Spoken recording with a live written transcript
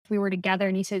we were together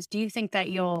and he says, "Do you think that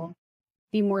you'll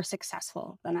be more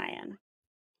successful than I am?"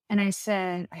 And I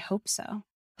said, "I hope so."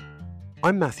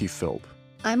 I'm Matthew Philp,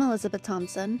 I'm Elizabeth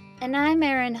Thompson. And I'm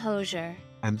Erin Hosier.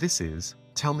 and this is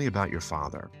Tell Me About Your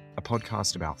Father, a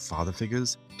podcast about father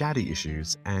figures, daddy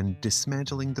issues, and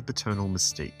dismantling the paternal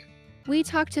mystique. We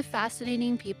talk to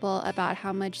fascinating people about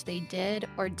how much they did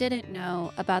or didn't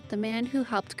know about the man who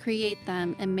helped create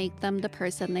them and make them the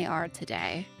person they are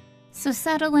today. So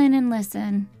settle in and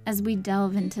listen as we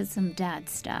delve into some dad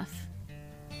stuff.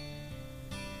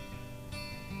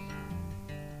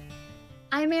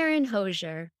 I'm Erin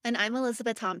Hosier. And I'm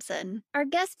Elizabeth Thompson. Our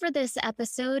guest for this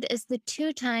episode is the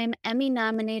two-time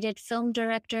Emmy-nominated film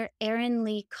director Aaron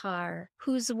Lee Carr,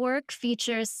 whose work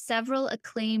features several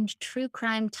acclaimed true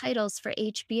crime titles for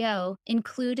HBO,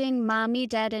 including Mommy,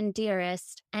 Dead, and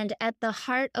Dearest, and At the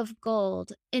Heart of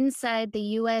Gold, Inside the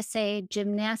USA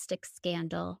Gymnastics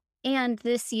Scandal. And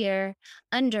this year,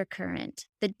 Undercurrent,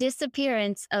 The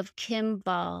Disappearance of Kim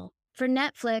Ball. For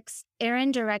Netflix,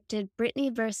 Aaron directed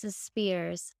Britney vs.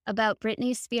 Spears, about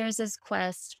Britney Spears'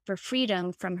 quest for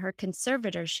freedom from her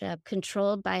conservatorship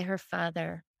controlled by her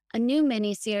father. A new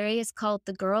miniseries called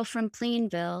The Girl from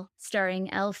Plainville,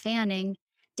 starring Elle Fanning,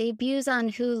 debuts on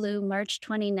Hulu March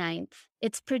 29th.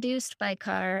 It's produced by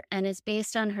Carr and is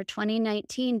based on her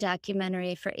 2019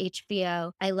 documentary for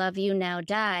HBO, I Love You Now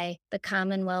Die, The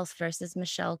Commonwealth versus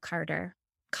Michelle Carter.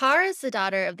 Carr is the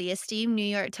daughter of the esteemed New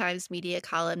York Times media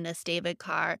columnist David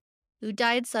Carr, who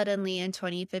died suddenly in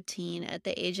 2015 at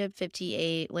the age of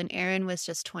 58 when Aaron was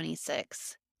just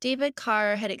 26. David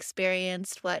Carr had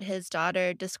experienced what his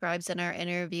daughter describes in our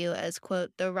interview as,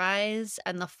 quote, the rise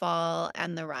and the fall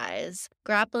and the rise,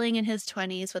 grappling in his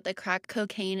 20s with a crack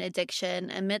cocaine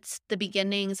addiction amidst the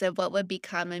beginnings of what would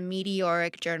become a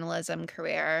meteoric journalism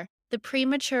career. The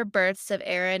premature births of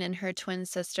Aaron and her twin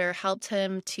sister helped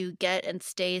him to get and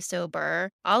stay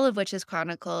sober, all of which is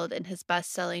chronicled in his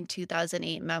best-selling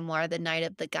 2008 memoir, The Night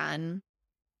of the Gun.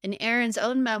 In Erin's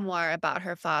own memoir about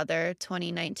her father,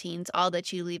 2019's All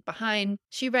That You Leave Behind,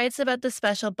 she writes about the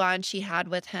special bond she had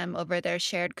with him over their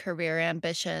shared career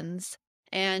ambitions,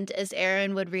 and, as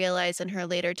Aaron would realize in her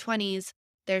later 20s,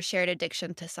 their shared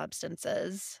addiction to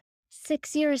substances.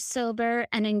 6 years sober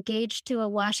and engaged to a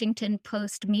Washington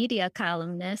Post media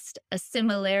columnist, a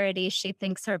similarity she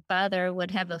thinks her father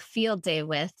would have a field day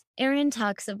with, Erin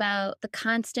talks about the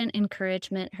constant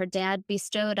encouragement her dad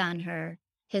bestowed on her,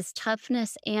 his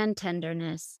toughness and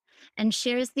tenderness, and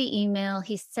shares the email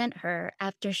he sent her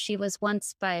after she was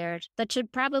once fired that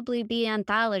should probably be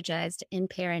anthologized in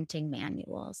parenting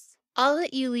manuals. All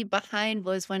That You Leave Behind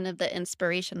was one of the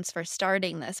inspirations for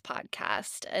starting this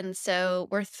podcast, and so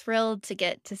we're thrilled to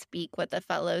get to speak with a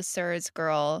fellow Sir's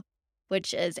girl,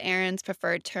 which is Erin's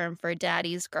preferred term for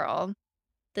daddy's girl.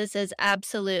 This is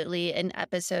absolutely an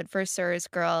episode for Sir's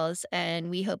girls, and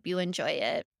we hope you enjoy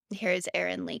it. Here's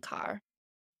Aaron Lee Carr.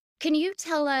 Can you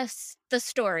tell us the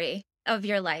story of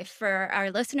your life for our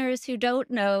listeners who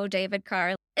don't know David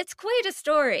Carr? It's quite a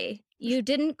story. You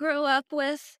didn't grow up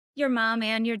with your mom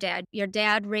and your dad. Your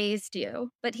dad raised you,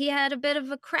 but he had a bit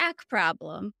of a crack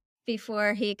problem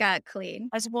before he got clean.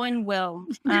 As one will.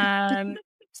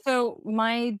 So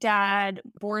my dad,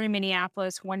 born in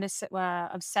Minneapolis,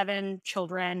 of 7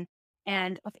 children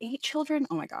and of 8 children.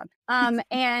 Oh my God.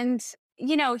 And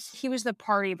he was the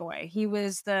party boy. He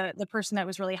was the person that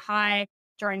was really high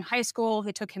during high school.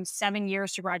 It took him 7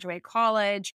 years to graduate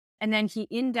college. And then he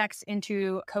indexed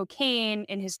into cocaine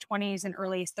in his 20s and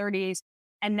early 30s.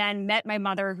 And then met my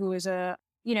mother, who is in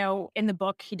the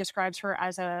book, he describes her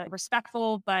as a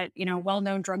respectful, but,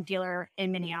 well-known drug dealer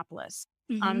in Minneapolis.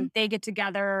 Mm-hmm. They get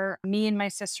together. Me and my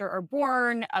sister are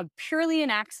born of purely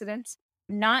an accident,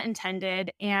 not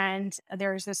intended. And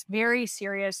there's this very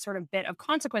serious sort of bit of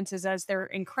consequences as they're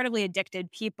incredibly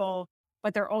addicted people,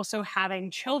 but they're also having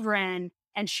children.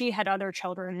 And she had other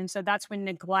children. And so that's when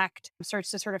neglect starts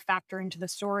to sort of factor into the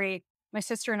story. My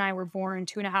sister and I were born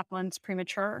 2.5 months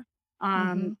premature.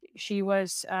 She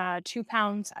was 2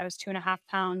 pounds. I was 2.5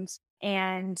 pounds.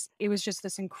 And it was just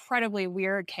this incredibly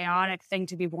weird, chaotic thing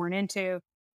to be born into.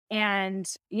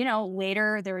 And,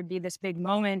 later there would be this big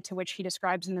moment to which he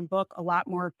describes in the book a lot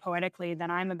more poetically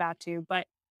than I'm about to, but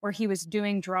where he was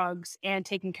doing drugs and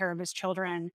taking care of his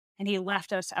children. And he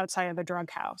left us outside of a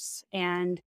drug house.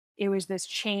 And it was this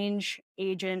change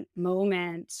agent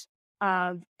moment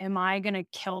of, am I going to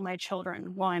kill my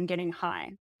children while I'm getting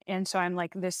high? And so I'm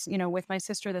like this, with my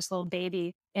sister, this little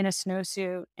baby in a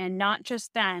snowsuit. And not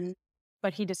just then,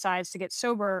 but he decides to get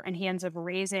sober and he ends up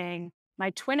raising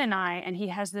my twin and I. And he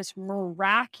has this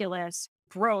miraculous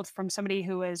growth from somebody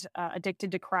who is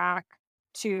addicted to crack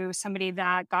to somebody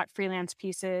that got freelance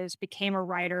pieces, became a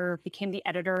writer, became the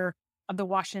editor of the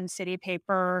Washington City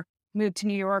paper, moved to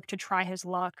New York to try his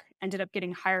luck, ended up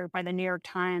getting hired by the New York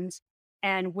Times,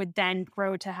 and would then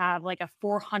grow to have like a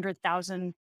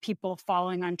 400,000 people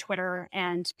following on Twitter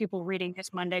and people reading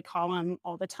his Monday column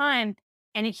all the time.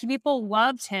 And people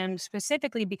loved him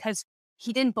specifically because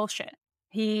he didn't bullshit.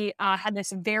 He had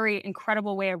this very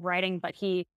incredible way of writing, but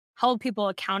he held people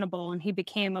accountable and he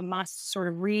became a must sort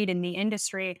of read in the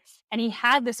industry. And he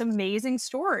had this amazing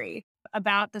story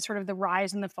about the sort of the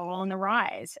rise and the fall and the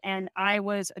rise. And I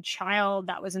was a child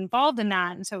that was involved in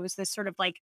that. And so it was this sort of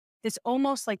like this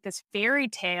almost like this fairy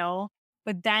tale.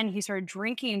 But then he started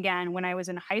drinking again when I was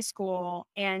in high school.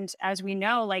 And as we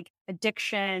know, like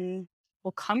addiction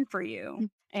will come for you.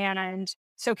 And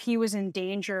so he was in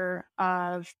danger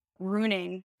of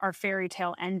ruining our fairy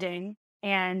tale ending.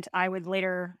 And I would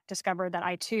later discover that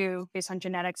I too, based on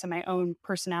genetics and my own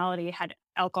personality, had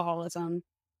alcoholism.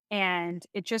 And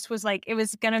it just was like, it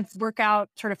was going to work out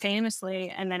sort of famously,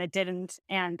 and then it didn't.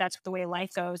 And that's the way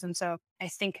life goes. And so I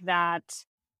think that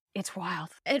it's wild.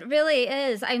 It really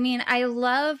is. I mean, I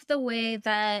love the way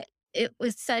that it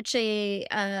was such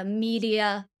a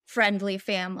media friendly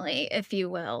family, if you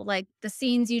will. Like the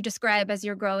scenes you describe as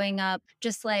you're growing up,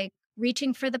 just like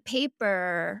reaching for the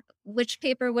paper. Which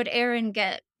paper would Aaron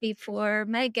get before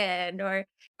Megan, or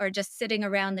just sitting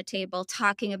around the table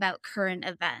talking about current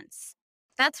events?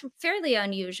 That's fairly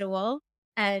unusual.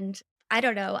 And I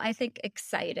don't know, I think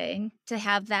exciting to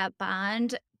have that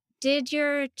bond. Did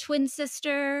your twin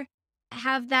sister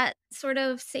have that sort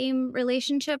of same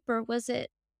relationship, or was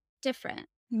it different?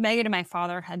 Megan and my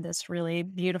father had this really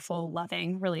beautiful,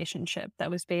 loving relationship that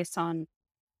was based on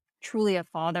truly a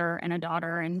father and a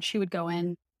daughter. And she would go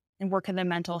in and work in the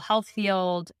mental health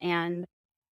field. And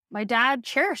my dad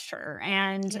cherished her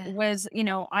and Yeah. was,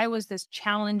 I was this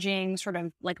challenging sort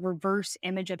of like reverse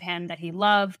image of him that he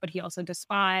loved, but he also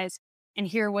despised. And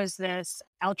here was this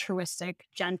altruistic,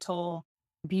 gentle,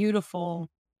 beautiful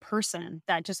person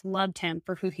that just loved him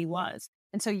for who he was.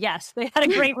 And so, yes, they had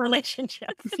a great relationship.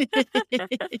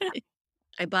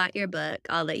 I bought your book,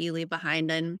 All That You Leave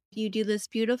Behind, and you do this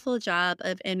beautiful job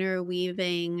of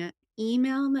interweaving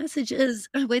email messages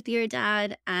with your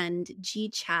dad and G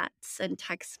chats and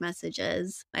text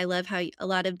messages. I love how a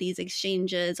lot of these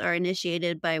exchanges are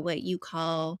initiated by what you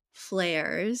call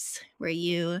flares, where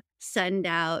you send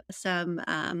out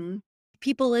some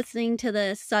people listening to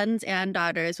this, sons and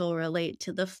daughters will relate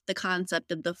to the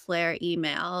concept of the flare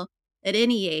email at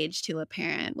any age to a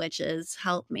parent, which is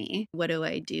help me. What do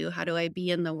I do? How do I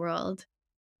be in the world?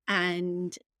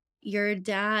 And your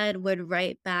dad would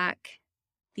write back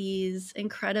these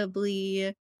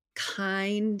incredibly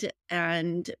kind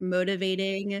and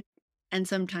motivating and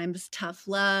sometimes tough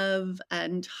love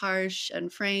and harsh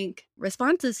and frank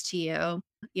responses to you.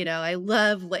 I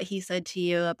love what he said to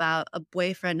you about a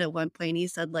boyfriend at one point. He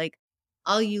said, like,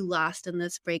 all you lost in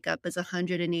this breakup is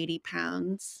 180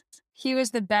 pounds. He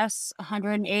was the best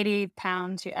 180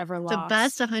 pounds you ever The lost.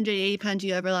 best 180 pounds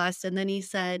you ever lost. And then he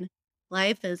said,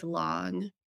 life is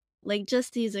long. Like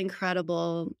just these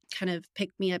incredible kind of pick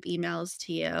me up emails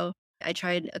to you. I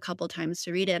tried a couple times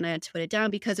to read it and I had to put it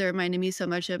down because it reminded me so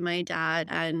much of my dad,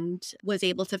 and was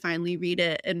able to finally read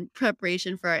it in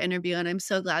preparation for our interview. And I'm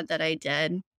so glad that I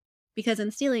did, because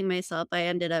in steeling myself, I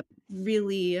ended up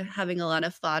really having a lot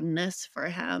of fondness for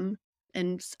him.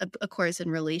 And of course, in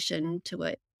relation to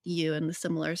what you and the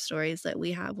similar stories that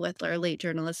we have with our late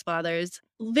journalist fathers.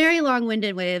 Very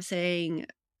long-winded way of saying,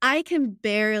 I can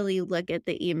barely look at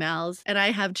the emails and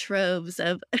I have troves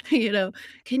of,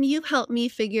 can you help me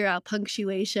figure out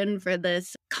punctuation for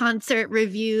this concert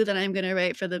review that I'm going to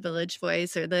write for the Village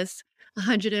Voice, or this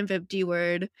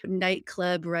 150-word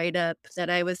nightclub write-up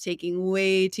that I was taking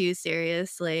way too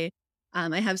seriously.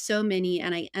 I have so many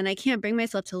and I can't bring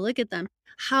myself to look at them.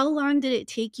 How long did it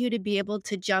take you to be able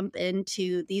to jump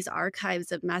into these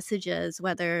archives of messages,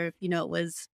 whether, it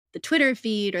was the Twitter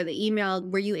feed or the email?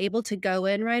 Were you able to go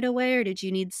in right away, or did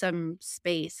you need some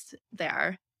space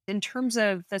there? In terms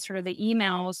of the sort of the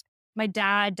emails, my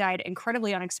dad died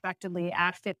incredibly unexpectedly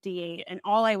at 58, and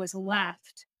all I was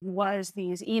left was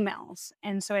these emails.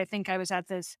 And so I think I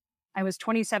was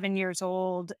 27 years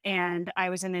old, and I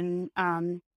was in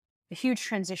a huge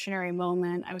transitionary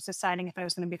moment. I was deciding if I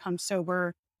was going to become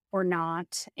sober or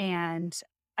not. And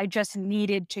I just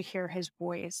needed to hear his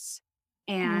voice.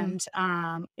 And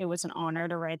it was an honor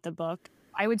to write the book.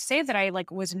 I would say that I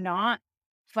was not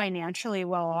financially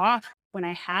well off when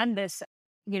I had this,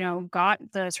 got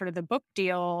the sort of the book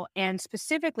deal. And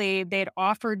specifically, they'd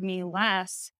offered me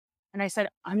less. And I said,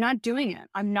 I'm not doing it.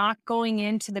 I'm not going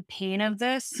into the pain of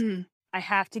this I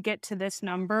have to get to this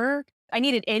number. I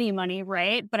needed any money,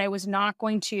 right? But I was not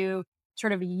going to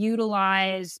sort of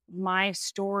utilize my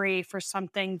story for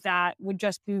something that would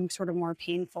just be sort of more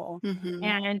painful. Hmm.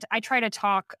 And I try to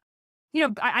talk,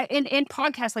 in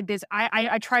podcasts like this,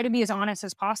 I try to be as honest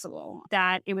as possible.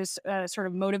 That it was sort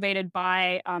of motivated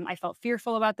by I felt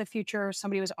fearful about the future.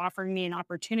 Somebody was offering me an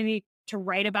opportunity to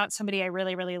write about somebody I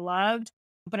really, really loved,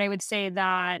 but I would say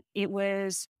that it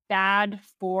was bad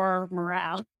for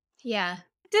morale Yeah.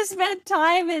 to spend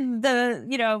time in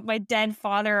my dead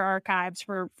father archives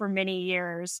for many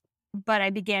years. But I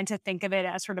began to think of it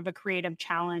as sort of a creative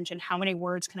challenge and how many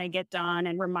words can I get done,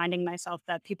 and reminding myself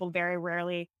that people very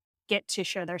rarely get to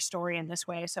share their story in this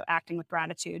way. So acting with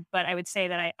gratitude. But I would say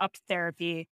that I upped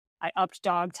therapy, I upped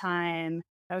dog time.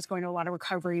 I was going to a lot of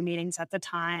recovery meetings at the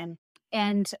time.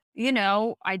 And,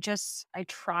 I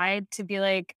tried to be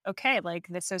like, okay, like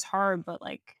this is hard, but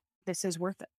like this is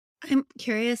worth it. I'm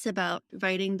curious about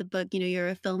writing the book. You're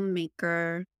a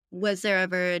filmmaker. Was there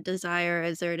ever a desire?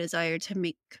 Is there a desire to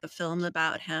make a film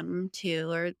about him too?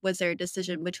 Or was there a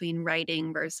decision between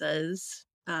writing versus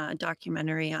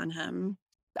documentary on him?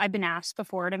 I've been asked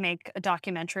before to make a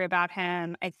documentary about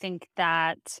him. I think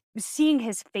that seeing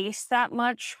his face that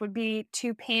much would be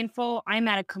too painful. I'm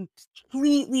at a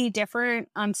completely different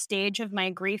stage of my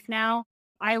grief now.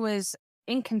 I was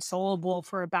inconsolable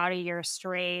for about a year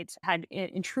straight, had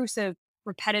intrusive,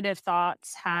 repetitive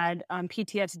thoughts, had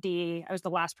PTSD. I was the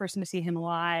last person to see him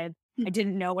alive. I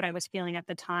didn't know what I was feeling at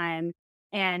the time.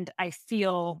 And I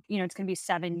feel, it's going to be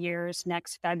 7 years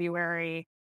next February.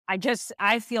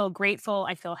 I feel grateful.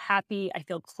 I feel happy. I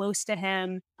feel close to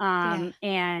him. Yeah.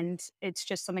 And it's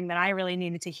just something that I really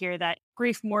needed to hear, that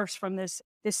grief morphs from this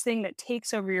thing that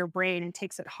takes over your brain and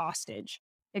takes it hostage.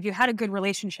 If you had a good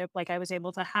relationship like I was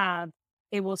able to have,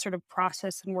 it will sort of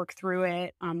process and work through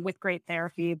it with great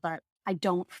therapy. But I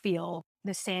don't feel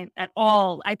the same at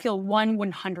all. I feel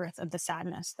 1/100th of the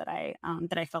sadness that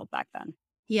I felt back then.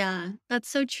 Yeah, that's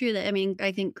so true.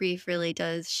 I think grief really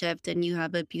does shift, and you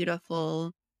have a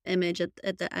beautiful image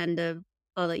at the end of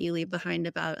all that you leave behind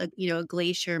about a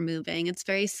glacier moving. It's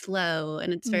very slow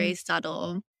and it's very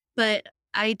subtle, but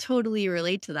I totally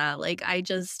relate to that. Like, I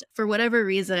just, for whatever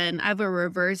reason, I have a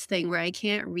reverse thing where I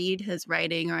can't read his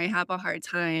writing, or I have a hard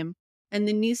time. And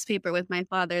the newspaper with my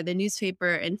father, the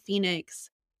newspaper in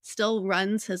Phoenix, still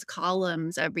runs his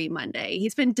columns every Monday.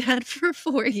 He's been dead for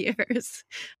 4 years.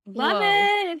 Love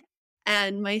Whoa. it.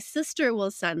 And my sister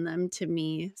will send them to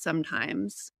me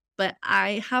sometimes, but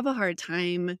I have a hard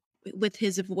time with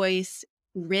his voice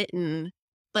written.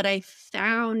 But I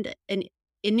found an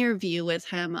interview with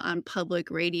him on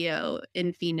public radio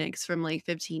in Phoenix from like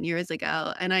 15 years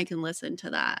ago, and I can listen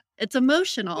to that. It's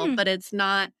emotional, Hmm. but it's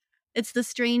not. It's the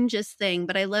strangest thing.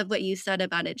 But I love what you said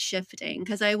about it shifting,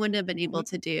 because I wouldn't have been able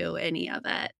to do any of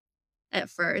it at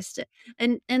first.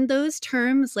 And those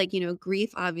terms, like,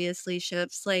 grief obviously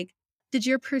shifts. Like, did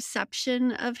your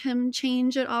perception of him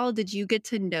change at all? Did you get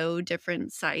to know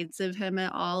different sides of him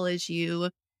at all as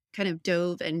you kind of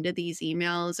dove into these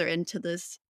emails, or into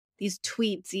these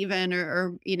tweets even,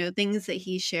 or things that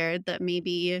he shared that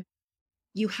maybe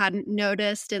you hadn't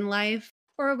noticed in life?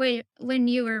 Or when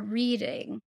you were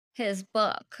reading his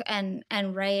book and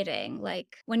writing,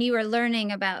 like when you were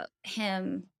learning about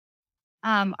him.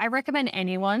 I recommend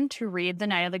anyone to read The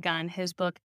Night of the Gun, his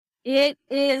book. It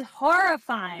is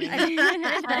horrifying.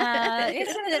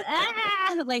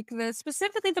 Like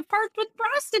specifically the part with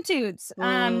prostitutes.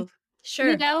 Oh,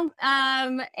 Sure.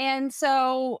 And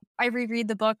so I reread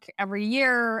the book every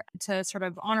year to sort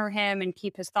of honor him and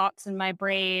keep his thoughts in my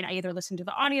brain. I either listen to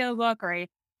the audiobook, or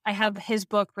I have his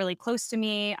book really close to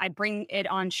me. I bring it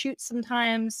on shoots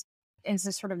sometimes. It's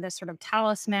this sort of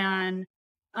talisman.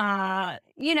 Did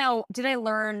I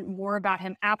learn more about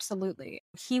him? Absolutely.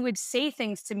 He would say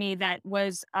things to me that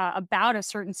was about a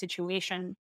certain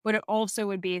situation, but it also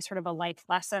would be sort of a life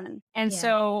lesson. And Yeah.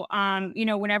 so,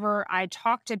 whenever I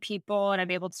talk to people and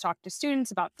I'm able to talk to students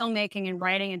about filmmaking and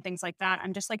writing and things like that,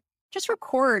 I'm just like, just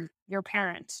record your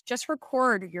parents, just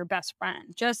record your best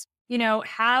friend, just,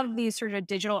 have these sort of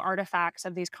digital artifacts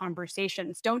of these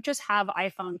conversations. Don't just have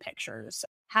iPhone pictures,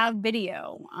 have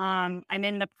video. I'm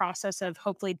in the process of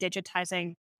hopefully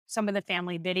digitizing some of the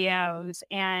family videos,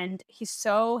 and he's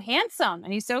so handsome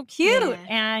and he's so cute Yeah.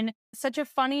 and such a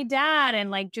funny dad,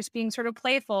 and like just being sort of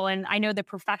playful. And I know the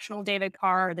professional David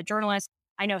Carr, the journalist,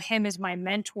 I know him as my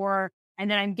mentor.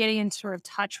 And then I'm getting in sort of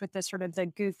touch with this sort of the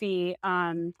goofy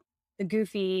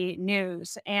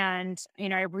news. And,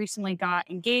 I recently got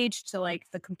engaged to like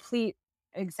the complete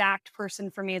exact person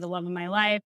for me, the love of my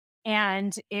life.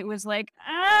 And it was like,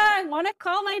 I want to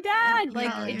call my dad.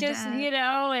 Like Call it your just, dad.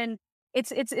 and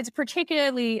it's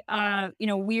particularly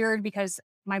weird because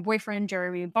my boyfriend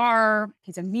Jeremy Barr,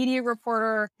 he's a media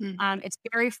reporter. Mm. It's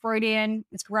very Freudian.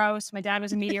 It's gross. My dad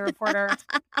was a media reporter.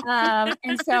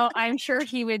 And so I'm sure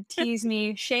he would tease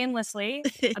me shamelessly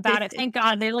about it. Thank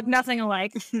God they look nothing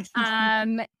alike.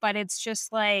 But it's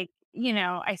just like,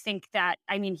 I think that,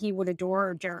 I mean, he would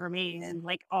adore Jeremy and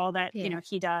like all that, Yeah.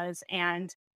 he does.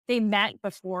 And they met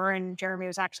before, and Jeremy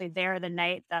was actually there the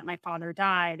night that my father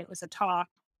died. It was a talk.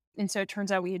 And so it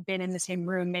turns out we had been in the same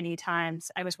room many times.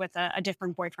 I was with a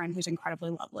different boyfriend who's incredibly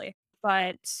lovely.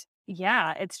 But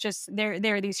yeah, it's just there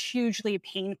are these hugely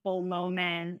painful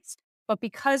moments. But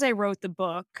because I wrote the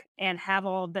book and have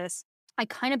all this, I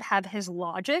kind of have his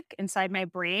logic inside my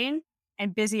brain.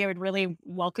 And Busy, I would really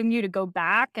welcome you to go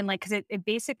back and like, because it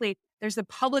basically, there's the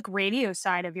public radio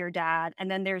side of your dad, and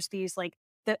then there's these like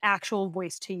the actual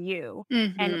voice to you. Hmm.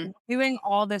 And doing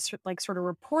all this like sort of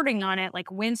reporting on it, like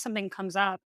when something comes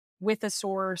up with a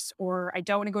source, or I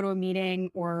don't want to go to a meeting,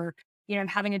 or I'm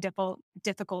having a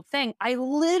difficult thing, I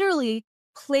literally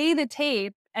play the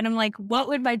tape and I'm like, what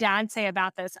would my dad say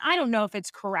about this? I don't know if it's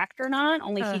correct or not,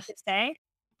 only he Ugh. could say,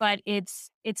 but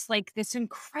it's like this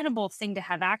incredible thing to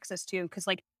have access to, because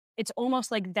like it's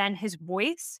almost like then his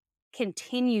voice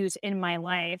continues in my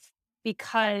life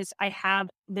because I have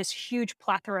this huge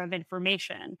plethora of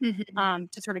information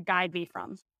Mhm. to sort of guide me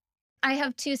from. I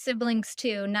have 2 siblings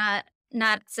too, not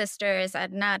sisters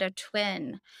and not a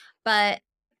twin, but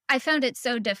I found it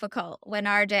so difficult when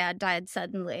our dad died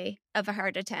suddenly of a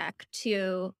heart attack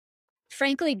to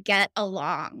frankly get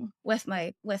along with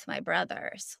my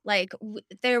brothers. Like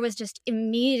there was just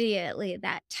immediately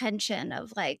that tension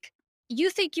of like, you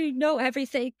think you know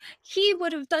everything. He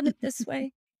would have done it this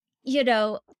way. You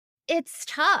know, it's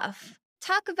tough.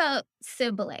 Talk about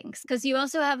siblings, because you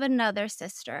also have another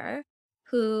sister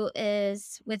who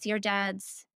is with your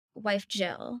dad's wife,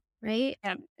 Jill, right?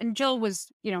 Yeah, and Jill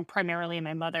was, primarily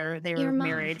my mother. They Your were mom.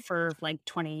 married for like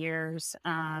 20 years.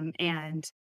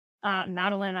 And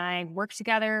Madeline and I worked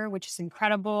together, which is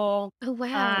incredible. Oh,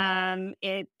 wow.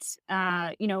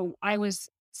 I was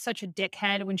such a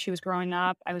dickhead when she was growing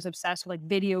up. I was obsessed with like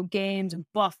video games and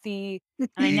Buffy,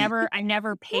 and I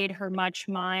never paid her much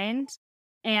mind.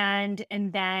 And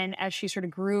then as she sort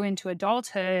of grew into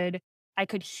adulthood, I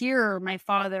could hear my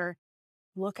father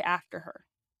look after her.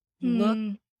 Look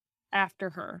Hmm.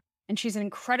 after her. And she's an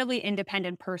incredibly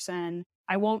independent person.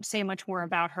 I won't say much more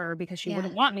about her because she Yeah.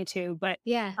 wouldn't want me to, but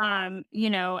Yeah.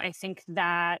 I think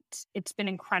that it's been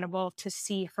incredible to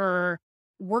see her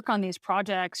work on these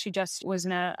projects. She just was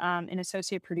an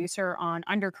associate producer on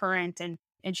Undercurrent, and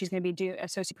she's going to be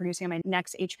associate producing on my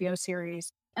next HBO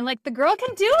series. And like the girl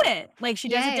can do it. Like she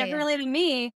does it Yay. differently than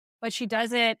me, but she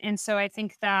does it. And so I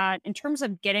think that in terms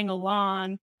of getting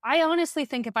along, I honestly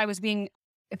think if I was being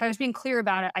clear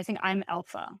about it, I think I'm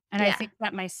alpha. And I Yeah. think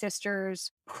that my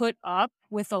sisters put up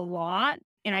with a lot.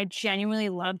 And I genuinely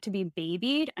love to be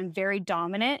babied. I'm very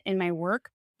dominant in my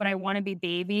work, but I want to be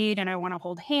babied and I want to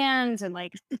hold hands and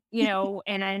like,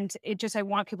 and it just, I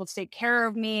want people to take care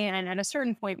of me. And at a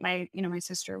certain point, my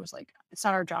sister was like, it's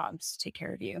not our jobs to take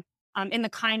care of you in the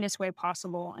kindest way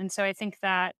possible. And so I think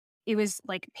that it was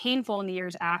like painful in the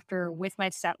years after with my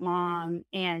stepmom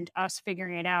and us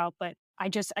figuring it out. But I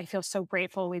feel so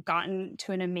grateful we've gotten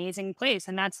to an amazing place.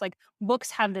 And that's like books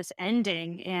have this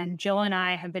ending, and Jill and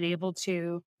I have been able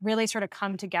to really sort of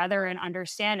come together and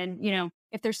understand. And,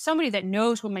 if there's somebody that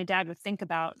knows what my dad would think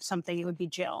about something, it would be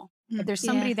Jill. If there's Yeah.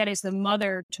 somebody that is the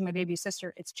mother to my baby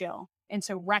sister, it's Jill. And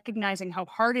so recognizing how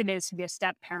hard it is to be a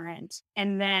step parent,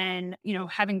 and then,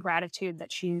 having gratitude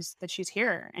that she's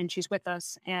here and she's with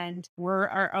us and we're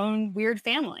our own weird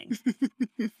family.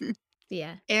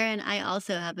 Yeah. Erin, I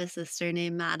also have a sister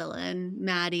named Madeline,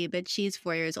 Maddie, but she's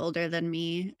 4 years older than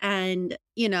me. And,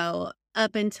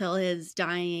 up until his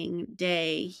dying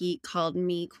day, he called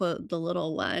me, quote, the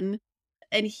little one.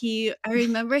 And I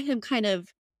remember him kind of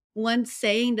once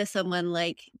saying to someone,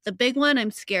 like, the big one,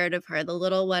 I'm scared of her, the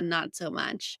little one, not so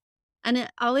much. And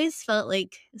it always felt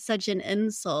like such an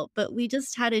insult, but we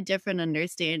just had a different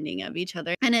understanding of each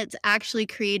other. And it's actually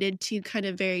created two kind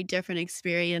of very different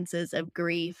experiences of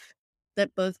grief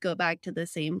that both go back to the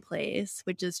same place,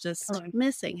 which is just Totally.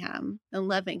 missing him and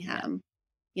loving Yeah. him.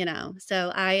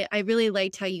 So I really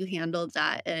liked how you handled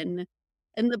that. And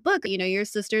in the book, your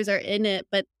sisters are in it,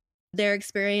 but their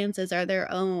experiences are their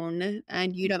own,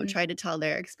 and you don't Mhm. try to tell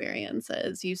their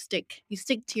experiences. You stick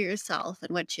to yourself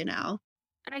and what you know.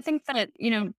 And I think that,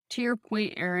 to your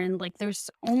point, Aaron, like there's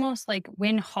almost like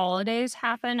when holidays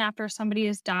happen after somebody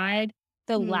has died,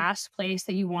 the Mm. last place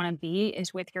that you want to be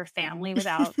is with your family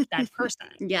without that person.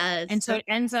 And Yes. so it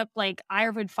ends up like I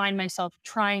would find myself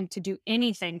trying to do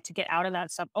anything to get out of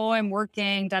that stuff. Oh, I'm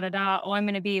working, da da da. Oh, I'm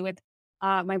going to be with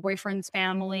my boyfriend's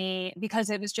family because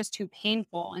it was just too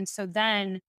painful. And so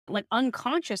then, like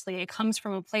unconsciously, it comes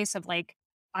from a place of like,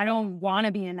 I don't want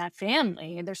to be in that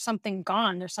family. There's something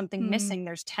gone, there's something Mm. missing,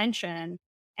 there's tension.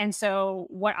 And so,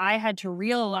 what I had to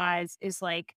realize is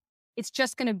like, it's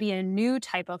just going to be a new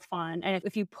type of fun. And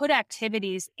if you put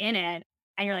activities in it,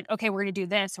 and you're like, okay, we're going to do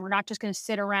this. And we're not just going to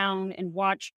sit around and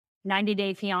watch 90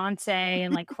 Day Fiance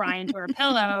and like cry into our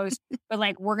pillows, but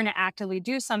like we're going to actively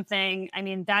do something. I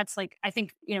mean, that's like, I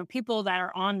think, people that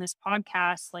are on this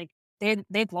podcast, like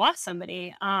they've lost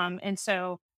somebody. And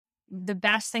so the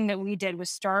best thing that we did was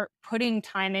start putting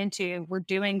time into, we're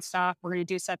doing stuff, we're going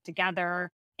to do stuff together,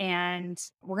 and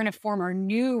we're going to form our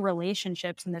new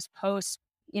relationships in this post,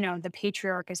 the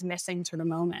patriarch is missing sort of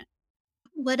moment.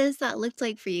 What does that look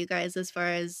like for you guys as far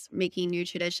as making new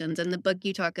traditions? In the book,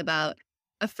 you talk about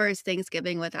a first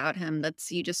Thanksgiving without him. That's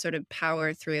you just sort of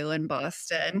power through in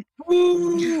Boston.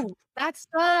 Ooh, that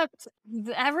sucked.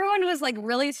 Everyone was like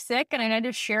really sick, and I had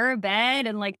to share a bed,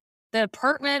 and like the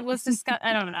apartment was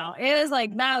I don't know. It was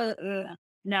like that.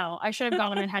 No, I should have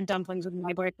gone and had dumplings with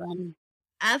my boyfriend.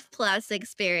 F plus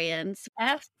experience.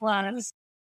 F plus.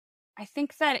 I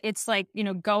think that it's like,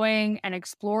 going and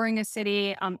exploring a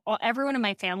city. Everyone in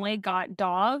my family got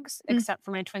dogs Mm. except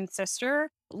for my twin sister.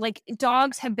 Like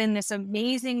dogs have been this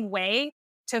amazing way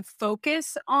to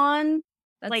focus on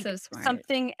That's like so smart.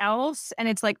 something else. And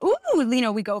it's like, ooh,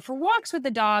 we go for walks with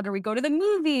the dog or we go to the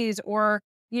movies or,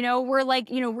 we're like,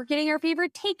 we're getting our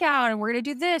favorite takeout and we're going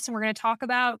to do this and we're going to talk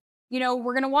about, we're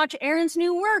going to watch Erin's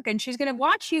new work and she's going to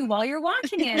watch you while you're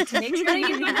watching it to make sure that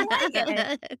you're going to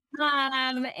like it.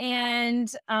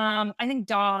 I think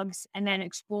dogs and then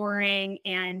exploring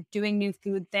and doing new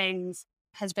food things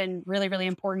has been really, really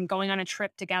important. Going on a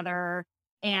trip together.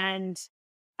 And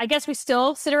I guess we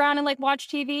still sit around and like watch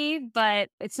TV, but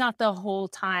it's not the whole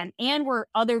time. And we're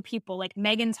other people like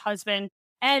Megan's husband,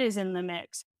 Ed is in the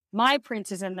mix. My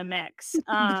prince is in the mix,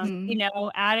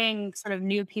 Mhm. adding sort of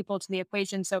new people to the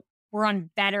equation. So we're on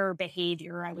better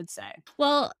behavior, I would say.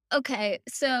 Well, okay.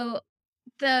 So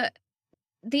the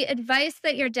the advice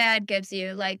that your dad gives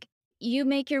you, like you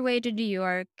make your way to New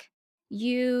York,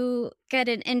 you get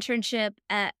an internship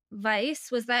at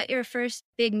Vice. Was that your first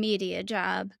big media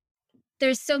job?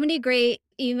 There's so many great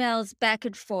emails back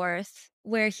and forth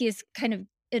where he's kind of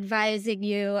advising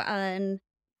you on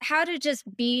how to just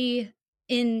be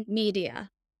in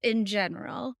media in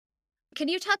general. Can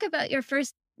you talk about your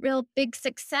first real big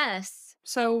success?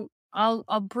 So I'll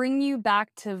bring you back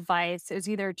to Vice. It was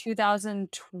either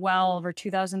 2012 or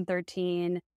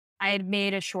 2013. I had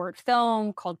made a short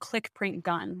film called Click Print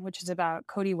Gun, which is about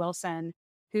Cody Wilson,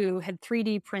 who had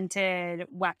 3D printed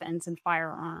weapons and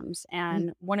firearms. Mm.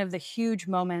 And one of the huge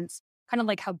moments, kind of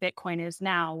like how Bitcoin is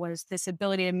now, was this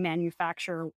ability to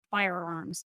manufacture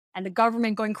firearms and the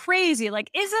government going crazy, like,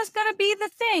 is this going to be the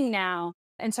thing now?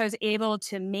 And so I was able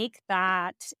to make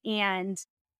that. And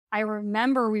I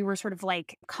remember we were sort of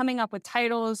like coming up with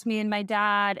titles, me and my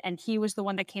dad, and he was the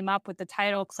one that came up with the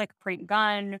title Click Print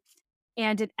Gun.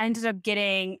 And it ended up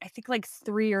getting, I think, like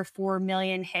 3 or 4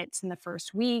 million hits in the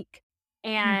first week. Mm.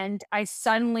 And I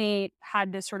suddenly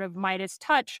had this sort of Midas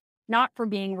touch, not for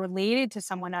being related to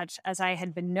someone as I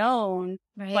had been known,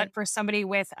 Right. but for somebody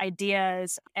with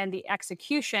ideas and the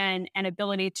execution and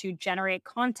ability to generate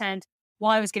content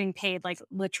while I was getting paid like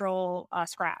literal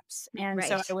scraps. And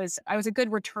so Right. I was a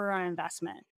good return on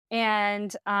investment.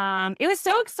 And it was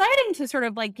so exciting to sort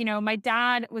of like, my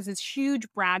dad was this huge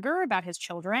bragger about his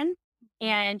children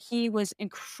and he was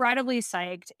incredibly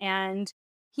psyched. And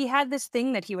he had this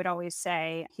thing that he would always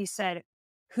say. He said,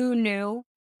 who knew?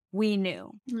 We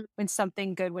knew Mm. when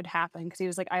something good would happen. Cause he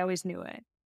was like, I always knew it.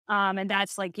 And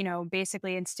that's like,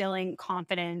 basically instilling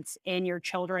confidence in your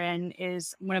children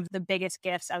is one of the biggest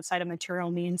gifts outside of material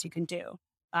means you can do. You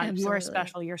are Absolutely.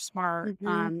 special, you're smart.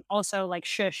 Mhm. Also, like,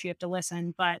 shush, you have to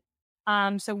listen. But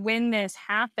so when this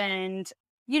happened,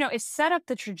 it set up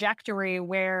the trajectory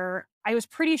where I was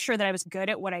pretty sure that I was good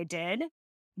at what I did,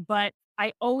 but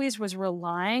I always was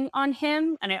relying on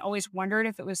him. And I always wondered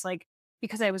if it was like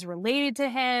because I was related to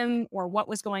him or what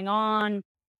was going on.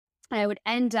 I would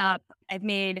end up, I've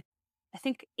made, I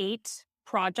think, 8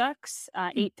 projects,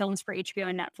 Mm. 8 films for HBO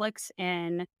and Netflix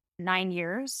in 9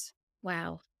 years.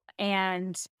 Wow.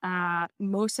 And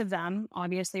most of them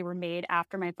obviously were made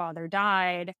after my father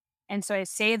died. And so I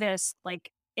say this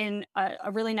like in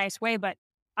a really nice way, but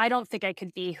I don't think I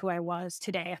could be who I was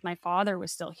today if my father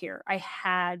was still here. I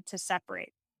had to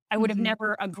separate. I would have Mhm.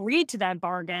 never agreed to that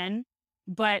bargain,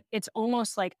 but it's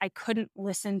almost like I couldn't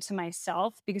listen to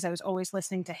myself because I was always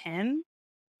listening to him.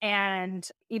 And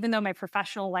even though my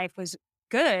professional life was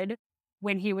good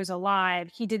when he was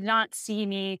alive, he did not see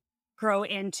me grow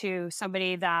into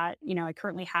somebody that, I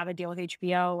currently have a deal with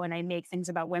HBO and I make things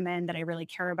about women that I really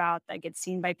care about that get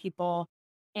seen by people.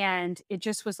 And it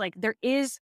just was like, there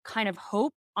is kind of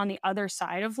hope on the other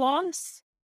side of loss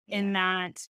Yeah. in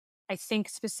that I think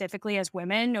specifically as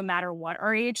women, no matter what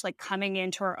our age, like coming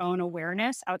into our own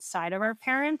awareness outside of our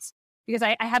parents, because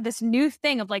I have this new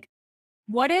thing of like,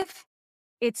 what if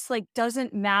it's like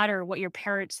doesn't matter what your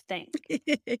parents think?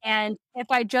 And if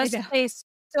I I just know. place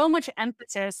so much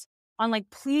emphasis on like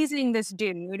pleasing this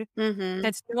dude Mm-hmm.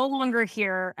 that's no longer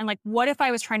here, and like, what if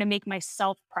I was trying to make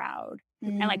myself proud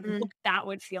and like Mm-hmm. what that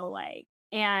would feel like?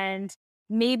 And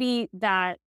maybe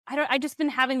that I just been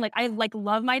having like I like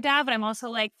love my dad, but I'm also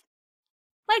like,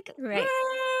 Right.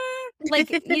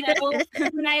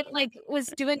 when I like was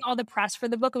doing all the press for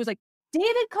the book, it was like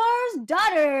David Carr's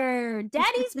daughter,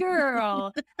 daddy's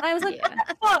girl. And I was like, what Yeah.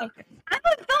 the fuck? I'm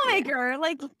a filmmaker,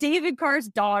 like David Carr's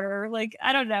daughter. Like,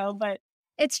 I don't know, but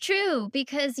It's true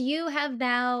because you have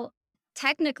now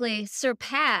technically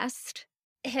surpassed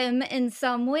him in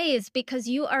some ways because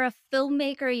you are a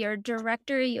filmmaker, you're a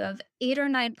director, you have 8 or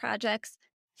 9 projects,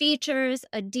 features,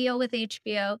 a deal with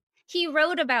HBO. He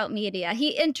wrote about media.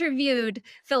 He interviewed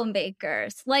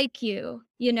filmmakers like you,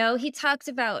 he talks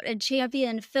about and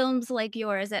championed films like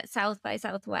yours at South by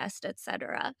Southwest,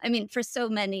 etc. I mean, for so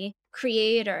many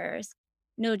creators,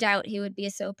 no doubt he would be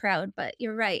so proud, but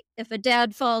you're right. If a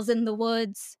dad falls in the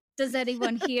woods, does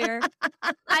anyone hear?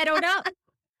 I don't know.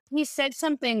 he said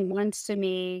something once to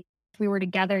me. We were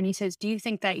together and he says, do you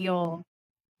think that you'll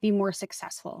be more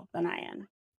successful than I am?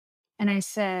 And I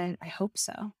said, I hope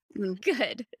so.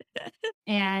 Good.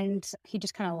 And he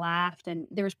just kind of laughed. And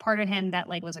there was part of him that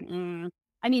like was like, I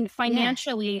mean, Yeah.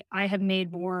 financially, I have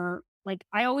made more. Like,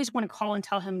 I always want to call and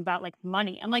tell him about like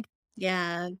money. I'm like,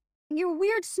 Yeah. your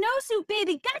weird snowsuit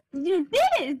baby, got you did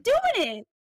it, doing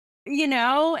it,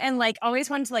 and like always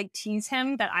wanted to like tease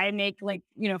him that I make like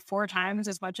 4 times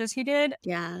as much as he did.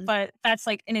 Yeah. But that's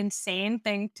like an insane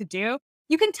thing to do.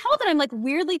 You can tell that I'm like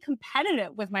weirdly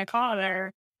competitive with my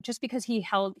father just because he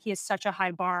has such a high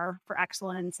bar for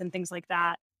excellence and things like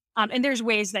that. And there's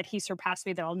ways that he surpassed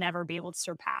me that I'll never be able to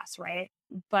surpass, right?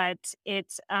 But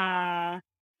it's yeah,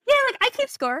 like I keep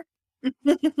score.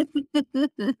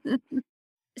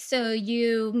 So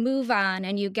you move on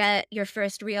and you get your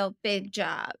first real big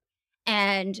job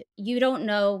and you don't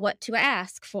know what to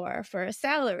ask for a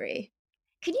salary.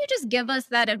 Can you just give us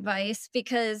that advice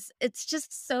because it's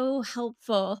just so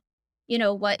helpful,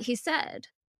 what he said?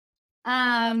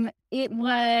 It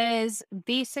was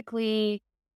basically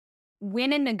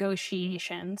when in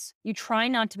negotiations, you try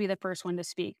not to be the first one to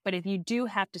speak, but if you do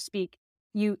have to speak,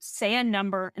 you say a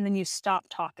number and then you stop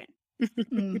talking.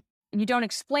 Mm, You don't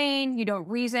explain, you don't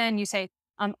reason, you say,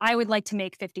 I would like to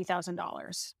make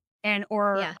 $50,000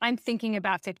 or yeah. I'm thinking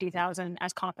about 50,000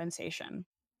 as compensation.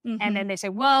 And Mhm. then they say,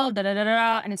 well, da da da da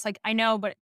da. And it's like, I know,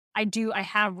 but I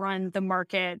have run the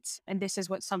market and this is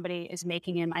what somebody is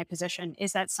making in my position.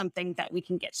 Is that something that we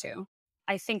can get to?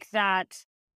 I think that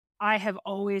I have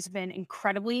always been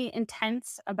incredibly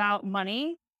intense about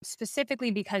money, specifically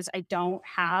because I don't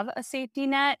have a safety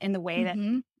net in the way that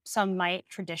Mhm. some might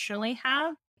traditionally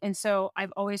have. And so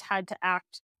I've always had to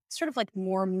act sort of like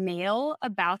more male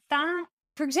about that.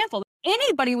 For example,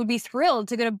 anybody would be thrilled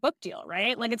to get a book deal,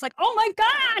 right? Like it's like, oh my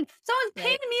God, someone's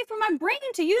paying Right. me for my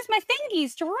brain to use my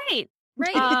fingies to write.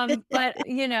 Right. But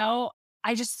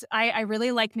I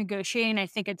really like negotiating. I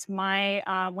think it's my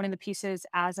one of the pieces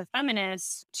as a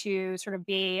feminist to sort of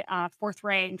be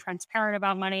forthright and transparent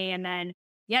about money, and then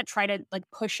try to like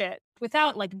push it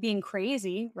without like being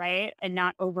crazy, right, and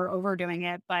not overdoing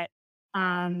it. But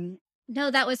um,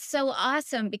 No, that was so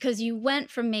awesome because you went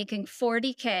from making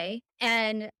 40K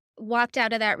and walked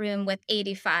out of that room with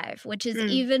 85, which is Mm.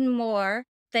 even more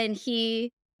than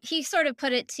he sort of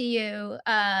put it to you,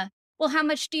 well, how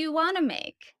much do you want to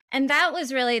make? And that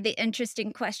was really the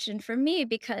interesting question for me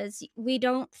because we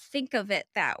don't think of it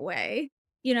that way.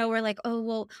 We're like, oh,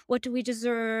 well, what do we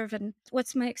deserve? And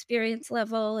what's my experience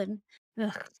level? And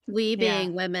ugh, We yeah,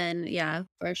 being women, yeah,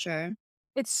 for sure.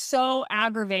 it's so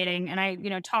aggravating. And I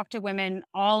talk to women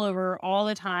all over all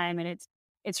the time, and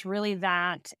it's really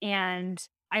that. And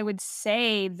I would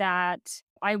say that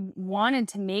I wanted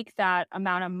to make that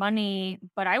amount of money,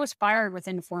 but I was fired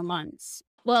within 4 months.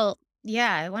 well,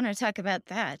 yeah, I want to talk about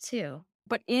that too.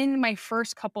 But in my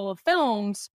first couple of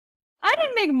films, I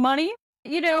didn't make money.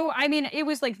 I mean, it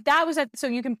was like that was so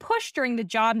you can push during the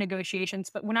job negotiations,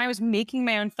 but when I was making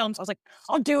my own films, I was like,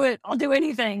 I'll do it. I'll do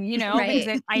anything, because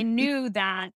Right. I knew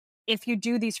that if you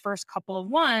do these first couple of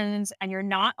ones and you're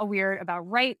not aware about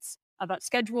rights, about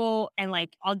schedule, and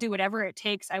like, I'll do whatever it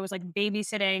takes. I was like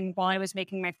babysitting while I was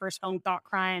making my first film, Thought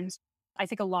Crimes. I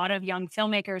think a lot of young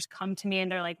filmmakers come to me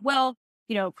and they're like, well,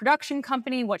 production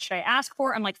company, what should I ask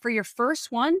for? I'm like, for your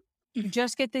first one, you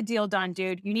just get the deal done,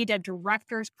 dude. You need a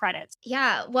director's credits.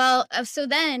 Yeah. Well, so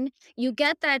then you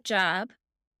get that job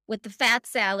with the fat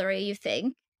salary, you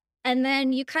think, and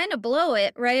then you kind of blow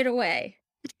it right away.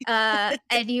 And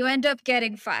you end up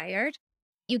getting fired.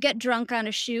 You get drunk on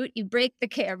a shoot, you break the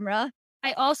camera.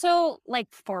 I also like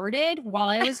farted while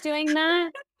I was doing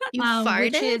that, You which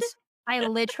farted? is I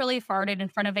literally farted in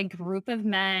front of a group of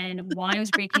men while I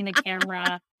was breaking the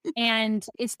camera. And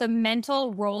it's the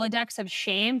mental Rolodex of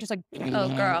shame, just like, Oh,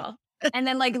 girl. and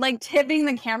then like tipping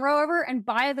the camera over. And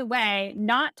by the way,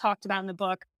 not talked about in the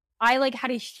book, I like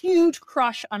had a huge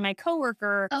crush on my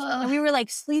coworker and we Oh. were like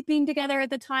sleeping together at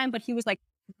the time, but he was like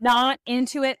not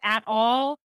into it at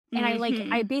all. And I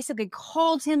Mhm. basically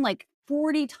called him like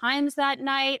 40 times that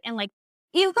night. And like,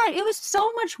 it was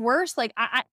so much worse. Like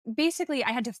basically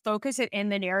I had to focus it in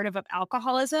the narrative of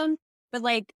alcoholism, but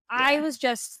like, I Yeah. was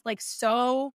just like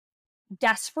so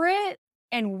desperate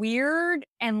and weird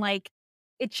and like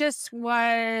it just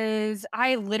was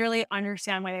I literally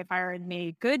understand why they fired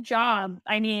me. Good job.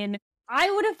 I mean,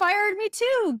 I would have fired me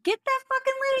too. Get that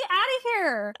fucking lady out of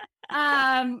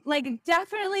here. Like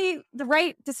definitely the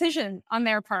right decision on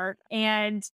their part.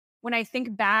 And when I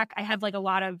think back, I have like a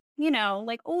lot of,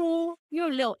 like, oh, you're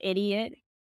a little idiot.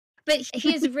 But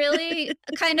he's really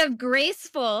kind of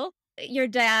graceful, your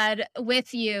dad,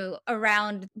 with you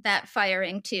around that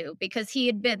firing too, because he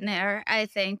had been there, I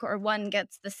think, or one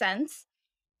gets the sense,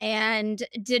 and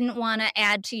didn't want to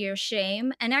add to your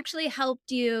shame and actually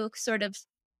helped you sort of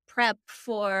prep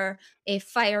for a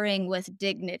firing with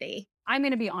dignity. I'm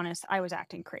gonna be honest, I was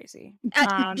acting crazy.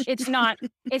 Uh, It's not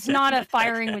a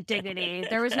firing with dignity.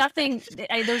 There was nothing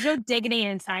there was no dignity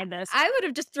inside this. I would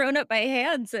have just thrown up my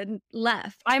hands and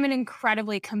left. I'm an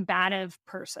incredibly combative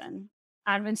person.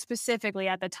 And specifically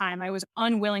at the time, I was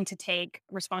unwilling to take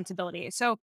responsibility.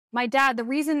 So my dad, the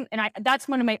reason, and that's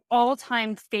one of my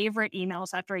all-time favorite emails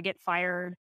after I get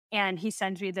fired. And he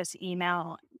sends me this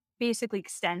email, basically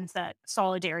extends that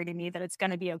solidarity to me that it's going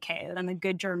to be okay, that I'm a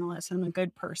good journalist, I'm a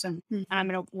good person, and I'm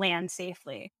Mhm. going to land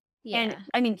safely. And Yeah.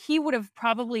 I mean, he would have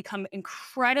probably come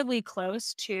incredibly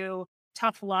close to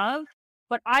tough love,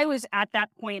 but I was at that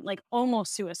point like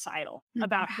almost suicidal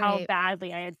about how Right.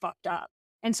 badly I had fucked up.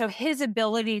 And so his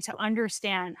ability to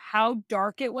understand how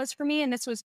dark it was for me, and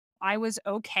I was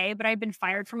okay, but I'd been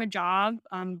fired from a job.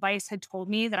 Vice had told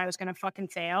me that I was going to fucking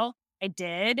fail. I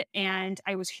did. And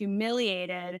I was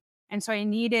humiliated. And so I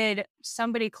needed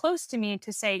somebody close to me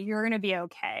to say, you're going to be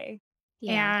okay.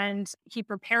 Yeah. And he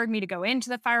prepared me to go into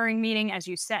the firing meeting. As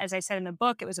I said in the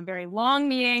book, it was a very long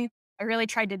meeting. I really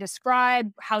tried to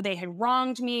describe how they had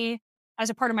wronged me.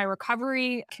 As a part of my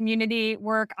recovery community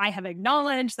work, I have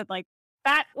acknowledged that like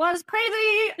that was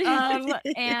crazy.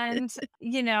 And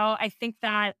I think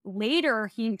that later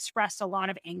he expressed a lot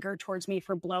of anger towards me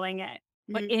for blowing it.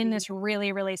 But in Mhm. this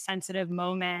really, really sensitive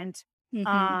moment,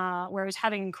 Mhm. where I was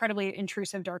having incredibly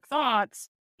intrusive, dark thoughts,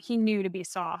 he knew to be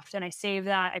soft. And I saved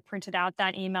that. I printed out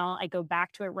that email. I go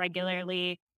back to it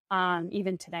regularly,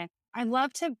 even today. I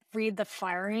love to read the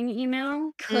firing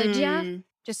email Could ya? Mm.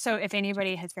 just so if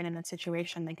anybody has been in that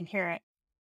situation, they can hear it.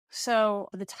 So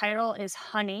the title is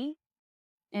Honey,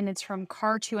 and it's from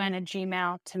car2n at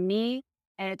Gmail to me.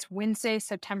 And it's Wednesday,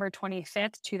 September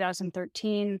 25th,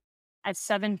 2013 at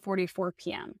 7:44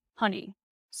 p.m. Honey,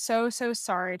 so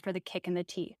sorry for the kick in the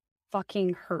teeth.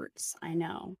 Fucking hurts, I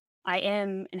know. I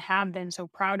am and have been so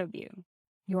proud of you.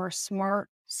 You are smart,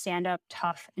 stand up,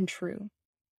 tough, and true.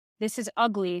 This is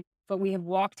ugly, but we have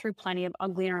walked through plenty of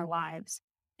ugly in our lives,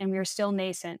 and we are still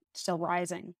nascent, still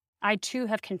rising. I too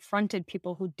have confronted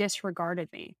people who disregarded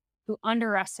me, who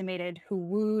underestimated, who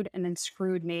wooed and then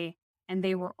screwed me, and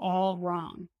they were all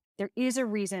wrong. There is a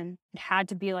reason it had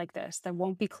to be like this that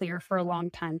won't be clear for a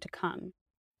long time to come.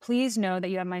 Please know that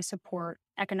you have my support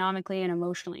economically and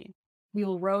emotionally. We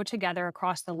will row together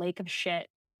across the lake of shit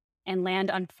and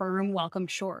land on firm, welcome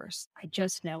shores. I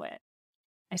just know it.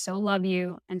 I so love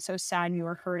you and so sad you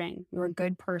are hurting. You're a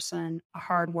good person, a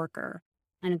hard worker,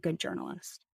 and a good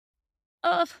journalist.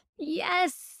 Oh,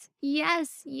 yes.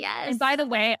 Yes. And Yes. by the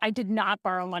way, I did not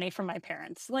borrow money from my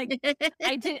parents. Like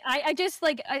I did, I just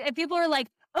like, people are like,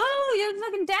 oh, your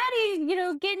fucking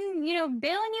daddy, getting,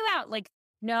 bailing you out. Like,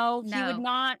 no, he would No.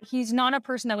 not, he's not a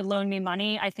person that would loan me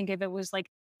money. I think if it was like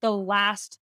the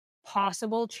last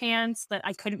possible chance that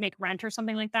I couldn't make rent or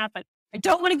something like that. But I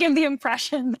don't want to give the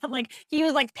impression that like he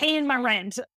was like paying my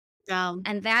rent.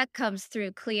 And that comes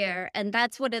through clear. And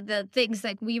that's one of the things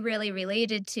like we really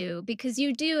related to, because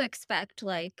you do expect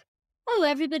like, oh,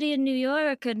 everybody in New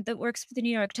York and that works for the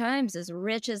New York Times is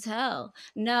rich as hell.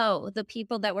 No, the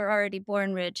people that were already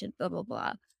born rich and blah, blah,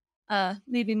 blah.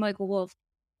 Maybe Michael Wolff.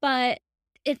 But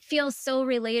it feels so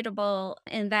relatable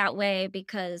in that way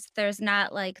because there's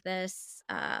not like this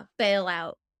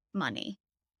bailout money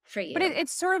for But you.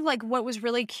 it's sort of like what was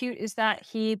really cute is that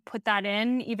he put that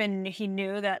in, even he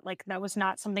knew that like that was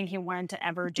not something he wanted to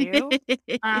ever do.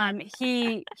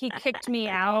 He kicked me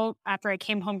out after I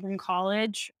came home from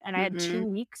college, and I had Hmm. 2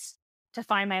 weeks to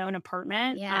find my own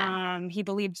apartment. Yeah. He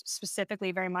believed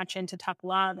specifically very much into tough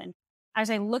love, and as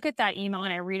I look at that email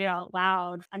and I read it out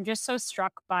loud, I'm just so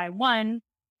struck by one,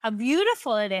 how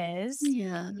beautiful it is,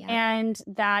 Yeah. Yeah. and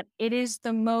that it is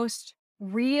the most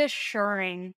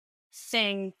reassuring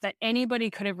thing that anybody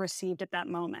could have received at that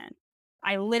moment.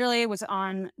 I literally was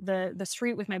on the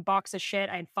street with my box of shit.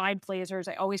 I had 5 blazers.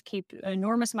 I always keep an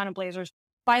enormous amount of blazers.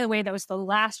 By the way, that was the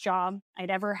last job I'd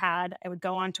ever had. I would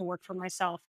go on to work for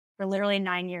myself for literally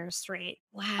 9 years straight.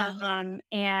 Wow.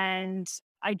 And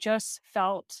I just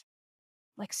felt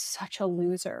like such a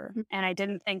loser. And I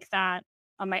didn't think that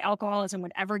my alcoholism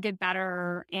would ever get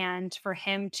better. And for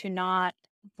him to not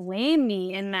blame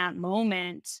me in that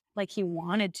moment like he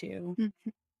wanted to Mhm.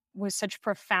 was such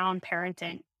profound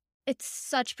parenting. It's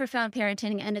such profound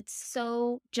parenting, and it's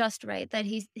so just right that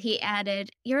he added,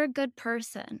 "You're a good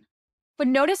person But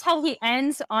notice how he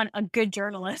ends on a good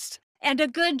journalist. and a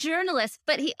good journalist,"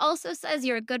 but he also says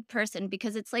you're a good person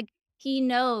because it's like he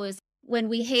knows when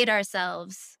we hate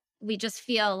ourselves, we just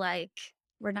feel like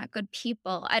we're not good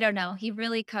people. I don't know, he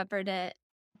really covered it.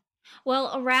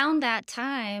 Well, around that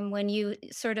time when you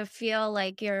sort of feel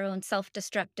like your own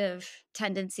self-destructive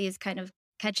tendencies kind of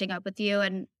catching up with you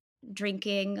and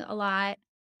drinking a lot,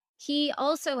 he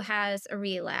also has a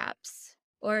relapse,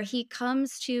 or he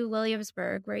comes to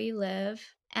Williamsburg, where you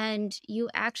live, and you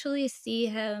actually see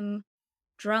him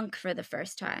drunk for the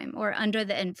first time or under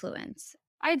the influence.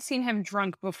 I had seen him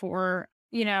drunk before,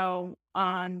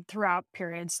 throughout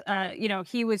periods.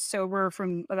 He was sober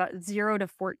from about 0 to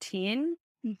 14.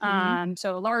 Mhm.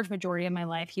 So a large majority of my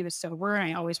life he was sober. And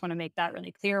I always want to make that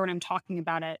really clear when I'm talking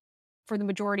about it. For the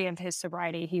majority of his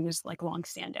sobriety, he was like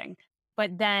longstanding.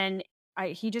 But then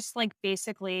he just like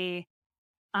basically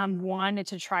wanted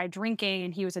to try drinking,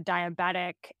 and he was a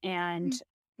diabetic, and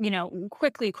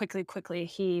quickly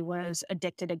he was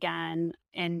addicted again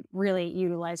and really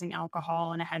utilizing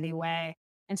alcohol in a heavy way.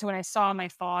 And so when I saw my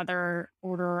father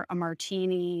order a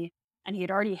martini, and he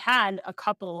had already had a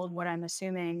couple of what I'm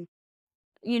assuming,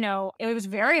 it was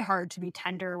very hard to be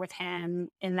tender with him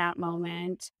in that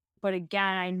moment. But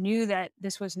again, I knew that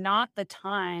this was not the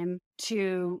time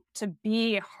to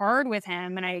be hard with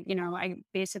him. And I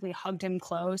basically hugged him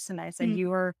close and I said, Mm.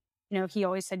 "You are," he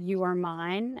always said, "You are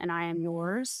mine and I am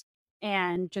yours."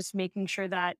 And just making sure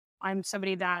that I'm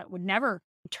somebody that would never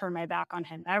turn my back on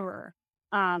him ever.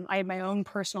 I had my own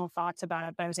personal thoughts about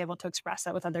it, but I was able to express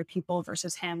that with other people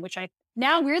versus him, which I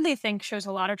now weirdly think shows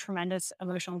a lot of tremendous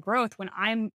emotional growth when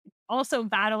I'm also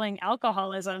battling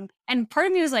alcoholism. And part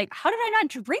of me was like, how did I not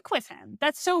drink with him?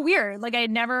 That's so weird. Like I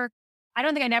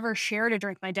don't think I never shared a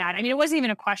drink with my dad. I mean, it wasn't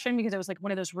even a question because it was like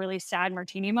one of those really sad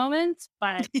martini moments.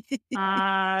 But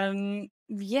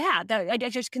yeah, I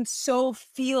just can so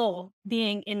feel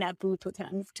being in that booth with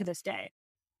him to this day.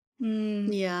 Mm.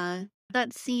 Yeah.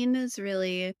 That scene is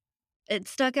really it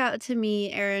stuck out to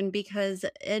me, Erin, because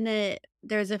in it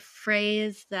there's a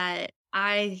phrase that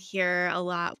I hear a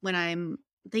lot when I'm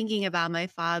thinking about my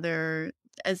father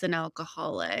as an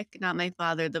alcoholic, not my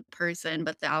father the person,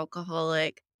 but the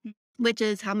alcoholic, which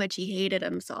is how much he hated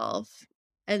himself.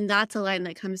 And that's a line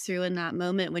that comes through in that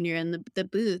moment when you're in the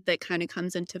booth that kind of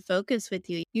comes into focus with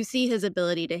you. You see his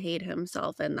ability to hate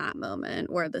himself in that moment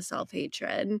or the self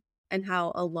hatred and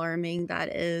how alarming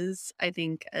that is. I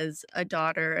think as a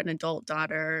daughter, an adult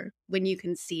daughter, when you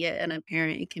can see it in a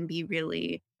parent, it can be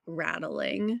really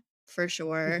rattling for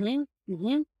sure. Hmm.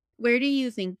 Hmm. Where do you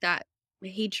think that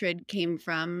hatred came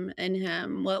from in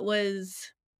him? What was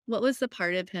the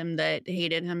part of him that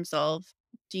hated himself?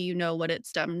 Do you know what it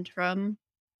stemmed from?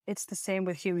 It's the same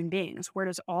with human beings. Where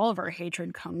does all of our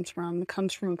hatred comes from? It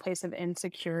comes from a place of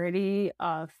insecurity,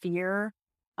 fear,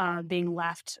 being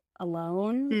left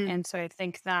alone. Mm, And so I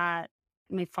think that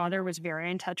my father was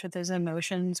very in touch with his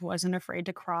emotions, wasn't afraid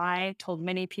to cry, told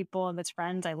many people of his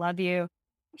friends, "I love you."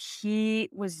 He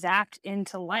was zapped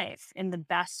into life in the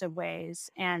best of ways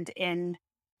and in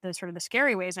the sort of the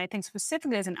scary ways. And I think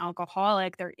specifically as an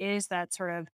alcoholic, there is that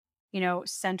sort of,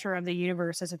 center of the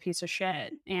universe as a piece of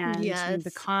shit. And you Yes.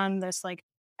 become this like,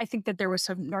 I think that there was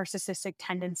some narcissistic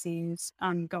tendencies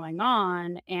going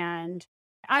on. And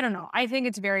I don't know. I think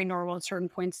it's very normal at certain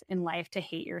points in life to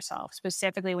hate yourself,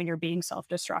 specifically when you're being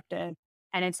self-destructive.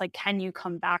 And it's like, can you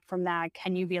come back from that?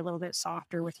 Can you be a little bit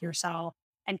softer with yourself?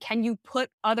 And can you put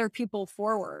other people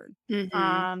forward?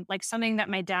 Hmm. Like something that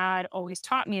my dad always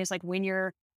taught me is like when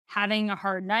you're having a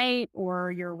hard night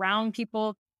or you're around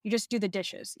people, you just do the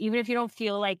dishes. Even if you don't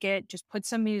feel like it, just put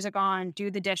some music on, do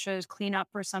the dishes, clean up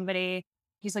for somebody.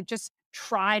 He's like, just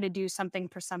try to do something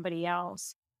for somebody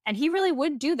else. And he really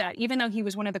would do that, even though he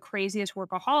was one of the craziest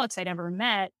workaholics I'd ever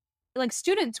met. Like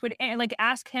students would like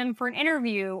ask him for an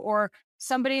interview, or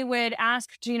somebody would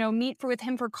ask to, meet with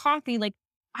him for coffee. Like,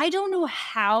 I don't know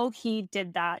how he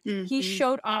did that. He Hmm.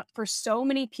 showed up for so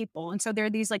many people. And so there are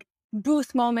these like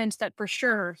booth moments that for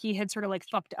sure he had sort of like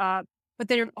fucked up. But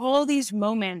there are all these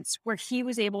moments where he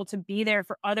was able to be there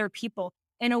for other people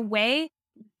in a way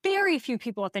very few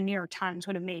people at the New York Times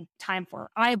would have made time for,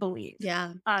 I believe.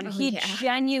 Yeah. Oh, He yeah.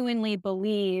 genuinely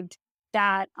believed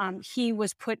that he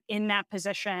was put in that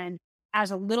position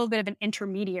as a little bit of an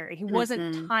intermediary. He wasn't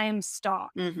Hmm. time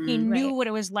stock. He Hmm. knew Right. what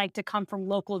it was like to come from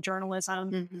local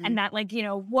journalism Hmm. and that, like,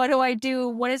 what do I do?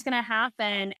 What is going to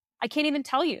happen? I can't even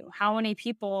tell you how many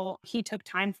people he took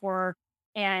time for.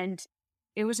 And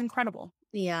it was incredible.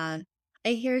 Yeah. I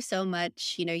hear so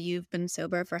much. You've been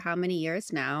sober for how many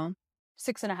years now?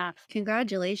 6.5.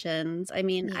 Congratulations. I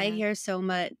mean, I Yeah. hear so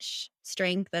much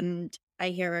strength and I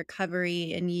hear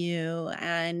recovery in you.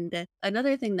 And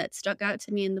another thing that stuck out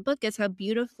to me in the book is how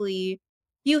beautifully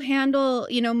you handle,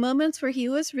 moments where he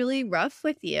was really rough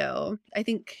with you. I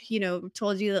think,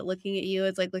 told you that looking at you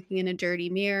is like looking in a dirty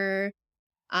mirror.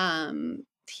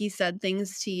 He said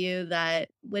things to you that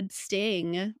would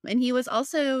sting. And he was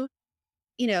also,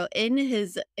 in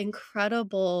his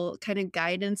incredible kind of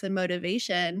guidance and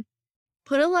motivation,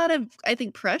 put a lot of, I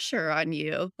think, pressure on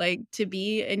you, like, to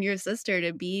be and your sister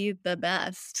to be the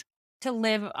best. To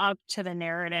live up to the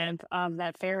narrative of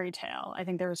that fairy tale. I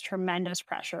think there was tremendous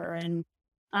pressure. And,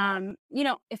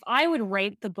 if I would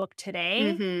write the book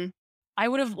today, Mhm, I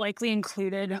would have likely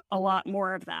included a lot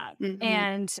more of that. mhm,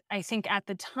 And I think at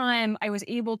the time, I was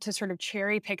able to sort of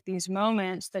cherry pick these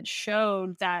moments that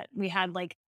showed that we had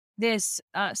like this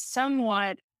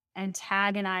somewhat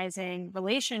antagonizing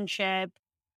relationship.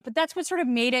 But that's what sort of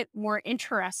made it more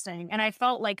interesting. And I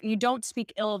felt like you don't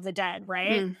speak ill of the dead,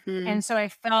 right? mhm, And so I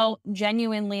felt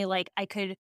genuinely like I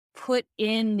could put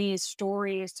in these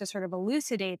stories to sort of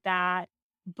elucidate that,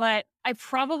 but I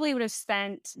probably would have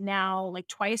spent now like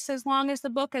twice as long as the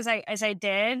book as I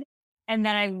did, and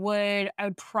then I would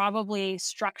probably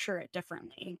structure it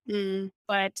differently. mm,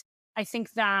 But I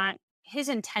think that his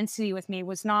intensity with me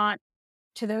was not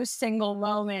to those single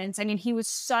moments. I mean, he was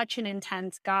such an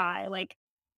intense guy. Like,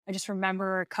 I just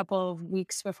remember a couple of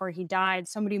weeks before he died,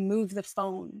 somebody moved the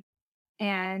phone,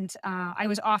 and I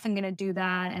was often going to do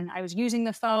that, and I was using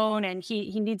the phone, and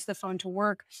he needs the phone to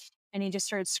work, and he just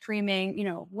started screaming,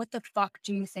 what the fuck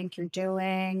do you think you're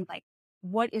doing? Like,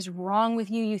 what is wrong with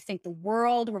you? You think the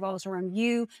world revolves around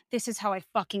you? This is how I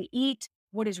fucking eat.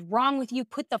 What is wrong with you?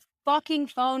 Put the fucking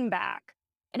phone back.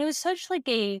 And it was such like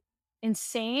a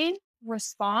insane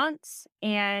response,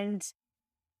 and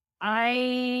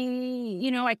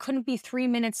I couldn't be 3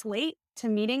 minutes late to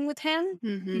meeting with him.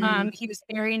 mhm. He was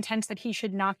very intense that he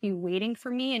should not be waiting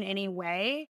for me in any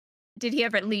way. Did he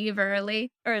ever leave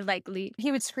early or like leave?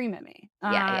 He would scream at me.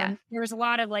 Yeah, yeah, There was a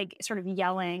lot of like sort of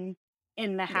yelling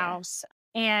in the yeah. house.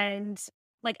 And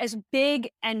like as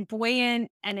big and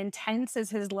buoyant and intense as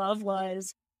his love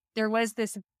was, there was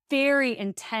this very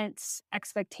intense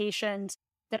expectations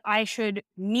that I should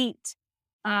meet.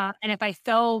 And if I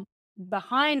fell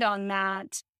behind on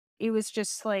that, it was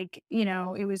just like,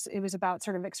 it was about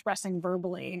sort of expressing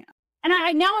verbally. And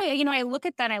I now I look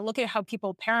at that, I look at how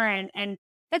people parent, and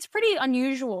that's pretty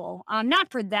unusual.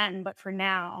 Not for then, but for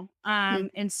now. Mm.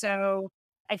 And so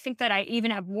I think that I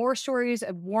even have more stories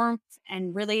of warmth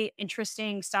and really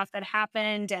interesting stuff that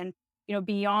happened, and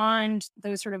beyond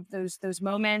those sort of those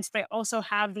moments. But I also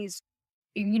have these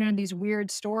these weird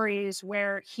stories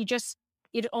where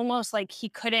it almost like he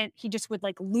just would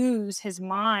like lose his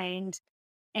mind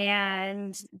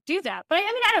and do that. But I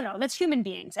mean, I don't know. That's human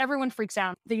beings. Everyone freaks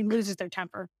out. They loses their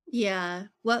temper. Yeah.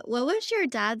 What was your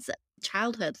dad's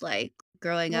childhood like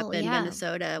growing up Well, in yeah.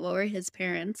 Minnesota? What were his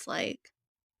parents like?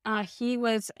 He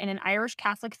was in an Irish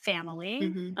Catholic family.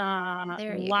 Mhm,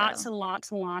 There you Lots go. and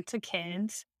lots and lots of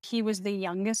kids. He was the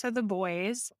youngest of the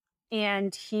boys,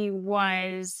 and he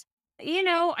was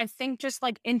I think just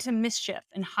like into mischief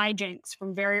and hijinks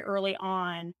from very early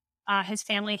on. His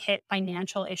family hit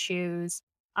financial issues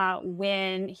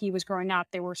when he was growing up.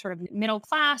 They were sort of middle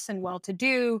class and well to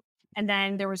do. And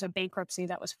then there was a bankruptcy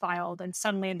that was filed, and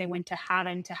suddenly they went to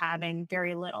having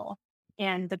very little.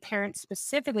 And the parents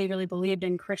specifically really believed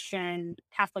in Christian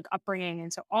Catholic upbringing.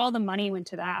 And so all the money went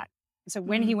to that. And so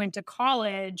when he Mm. went to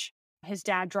college, his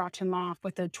dad dropped him off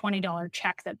with a $20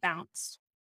 check that bounced.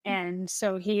 And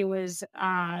so he was,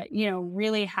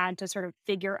 really had to sort of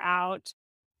figure out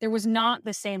there was not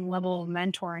the same level of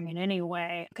mentoring in any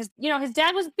way because, his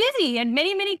dad was busy and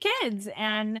many, many kids.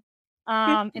 And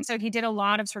so he did a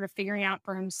lot of sort of figuring out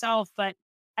for himself. But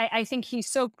I think he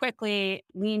so quickly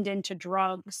leaned into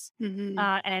drugs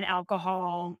Mhm. and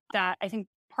alcohol that I think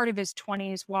part of his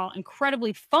 20s, while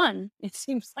incredibly fun, it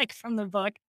seems like from the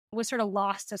book, was sort of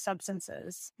lost to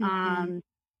substances. Mhm.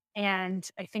 And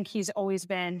I think he always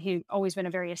been a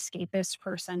very escapist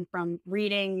person from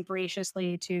reading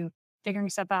voraciously to figuring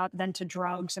stuff out, then to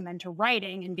drugs and then to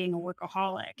writing and being a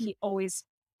workaholic. He always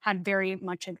had very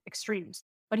much extremes.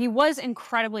 But he was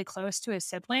incredibly close to his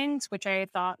siblings, which I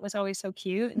thought was always so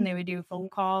cute. And they would do phone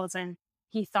calls, and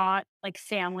he thought like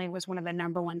family was one of the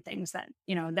number one things that,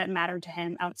 that mattered to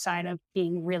him outside of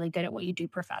being really good at what you do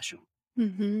professionally.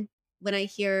 Mhm. When I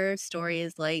hear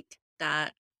stories like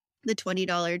that, the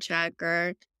 $20 check,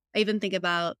 or I even think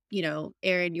about,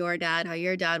 Aaron, your dad, how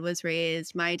your dad was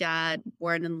raised. My dad,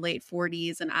 born in the late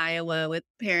 40s in Iowa with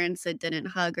parents that didn't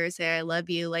hug or say, I love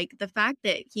you. Like the fact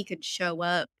that he could show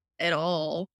up at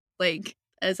all, like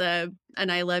as an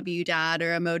I love you dad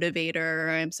or a motivator or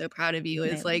I'm so proud of you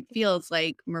is Right. like feels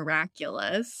like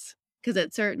miraculous because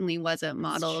it certainly wasn't It's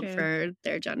modeled true. for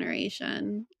their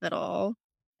generation at all.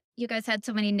 You guys had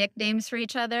so many nicknames for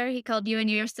each other. He called you and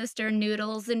your sister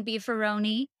Noodles and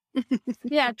Beefaroni.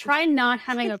 Yeah, try not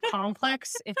having a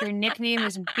complex if your nickname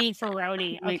is Oh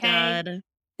Beefaroni, my okay? God.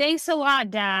 Thanks a lot,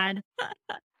 Dad.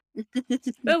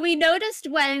 But we noticed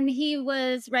when he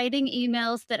was writing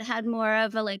emails that had more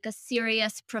of a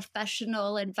serious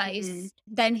professional Mhm. advice,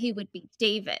 then he would be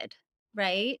David,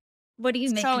 right? What do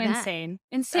you make So of that? insane. Okay,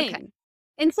 Insane.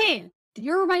 Insane.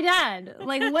 You're my dad.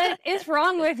 Like, what is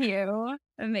wrong with you?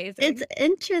 It's amazing.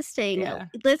 interesting. Yeah.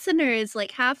 Listeners,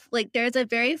 there's a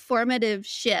very formative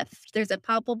shift. There's a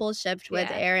palpable shift with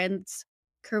Yeah. Aaron's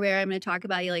career. I'm going to talk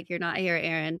about you like you're not here,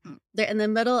 Aaron. Mm. They're in the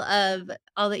middle of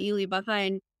All That You Leave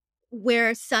Behind,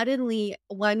 where suddenly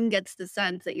one gets the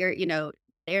sense that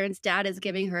Aaron's dad is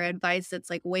giving her advice that's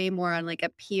like way more on like a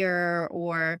peer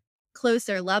or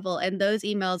closer level. And those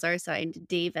emails are signed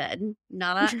David,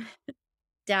 not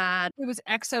dad It was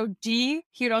XOD.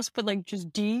 He would also put like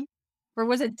just D. Or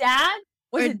was it Dad?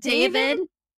 Was or it David? David.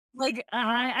 Like,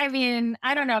 I mean,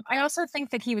 I don't know. I also think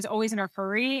that he was always in a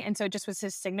hurry. And so it just was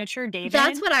his signature, That's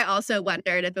David. what I also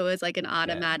wondered if it was like an Yeah.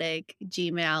 automatic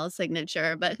Gmail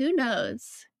signature, but who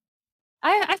knows?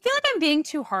 I feel like I'm being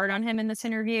too hard on him in this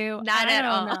interview. Not I at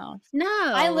don't all. know.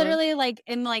 I No. literally like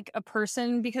am like a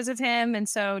person because of him. And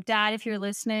so, Dad, if you're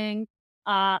listening,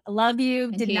 love you.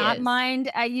 And Did he not is.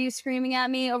 mind at you screaming at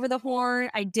me over the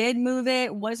horn. I did move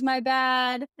it. Was my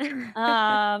bad.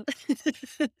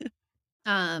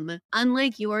 Um,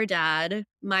 Unlike your dad,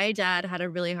 my dad had a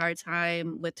really hard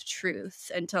time with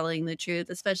truth and telling the truth,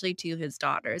 especially to his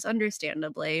daughters.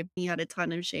 Understandably, he had a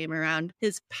ton of shame around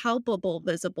his palpable,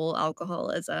 visible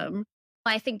alcoholism.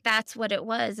 I think that's what it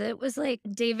was. It was like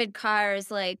David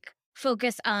Carr's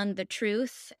focus on the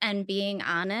truth and being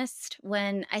honest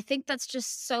when I think that's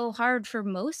just so hard for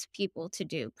most people to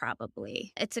do,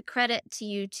 probably. It's a credit to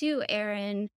you too,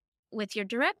 Aaron, with your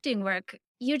directing work.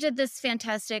 You did this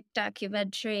fantastic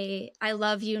documentary, I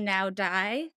Love You Now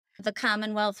Die, The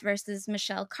Commonwealth versus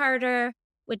Michelle Carter,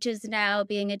 which is now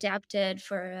being adapted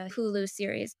for a Hulu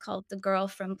series called The Girl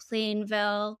from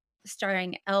Plainville,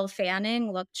 starring Elle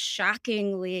Fanning, looked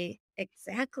shockingly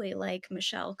exactly like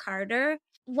Michelle Carter.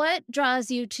 What draws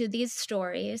you to these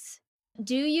stories?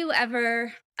 Do you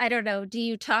ever, I don't know, do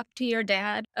you talk to your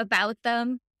dad about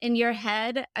them in your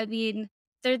head? I mean,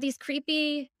 they're these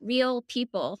creepy, real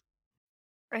people.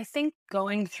 I think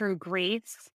going through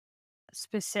grief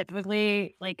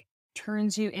specifically like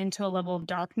turns you into a level of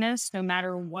darkness no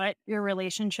matter what your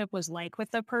relationship was like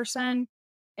with the person.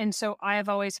 And so I have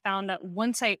always found that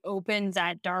once I opened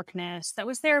that darkness that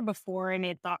was there before I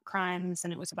made thought crimes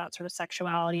and it was about sort of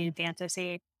sexuality and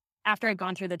fantasy, after I'd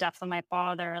gone through the death of my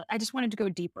father, I just wanted to go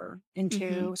deeper Mhm.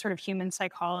 into sort of human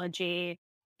psychology.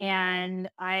 And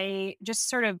I just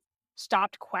sort of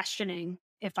stopped questioning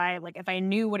if I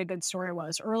knew what a good story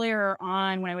was. Earlier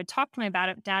on, when I would talk to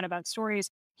dad about stories,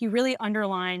 he really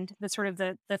underlined the sort of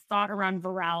the thought around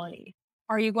virality.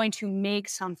 are you going to make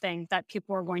something that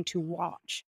people are going to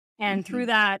watch? And through Mhm.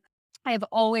 that, I've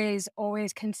always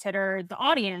considered the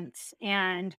audience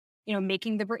and,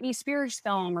 making the Britney Spears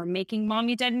film or making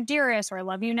Mommy Dead and Dearest or I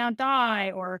Love You Now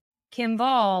Die or Kim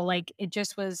Vol. Like it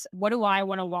just was, what do I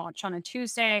want to watch on a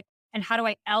Tuesday? And how do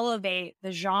I elevate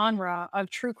the genre of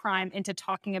true crime into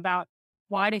talking about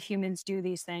why do humans do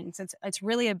these things? It's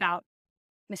really about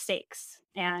mistakes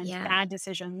and Yeah. bad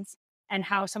decisions and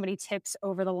how somebody tips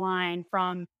over the line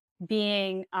from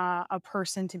being a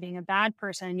person to being a bad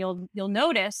person. You'll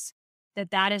notice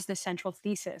that that is the central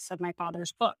thesis of my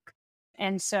father's book.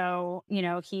 And so,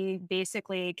 he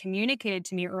basically communicated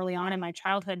to me early on in my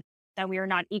childhood that we are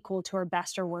not equal to our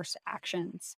best or worst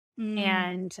actions. Mm.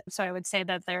 And so I would say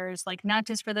that there's like not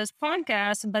just for this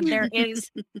podcast, but there is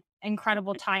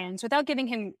incredible tie-ins without giving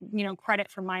him,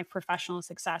 credit for my professional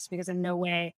success, because in no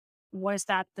way was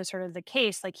that the sort of the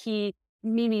case. Like he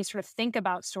made me sort of think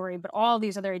about story, but all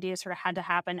these other ideas sort of had to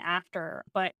happen after.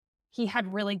 But he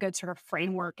had really good sort of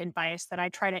framework advice that I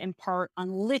try to impart on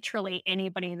literally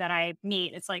anybody that I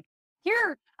meet. It's like,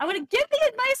 here, I want to give the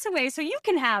advice away so you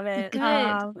can have it. Good.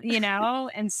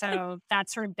 And so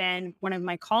that's sort of been one of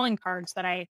my calling cards that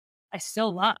I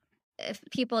still love. If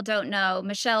people don't know,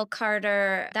 Michelle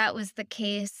Carter, that was the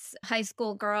case. High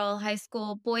school girl, high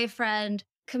school boyfriend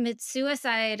commits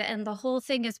suicide, and the whole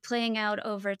thing is playing out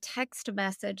over text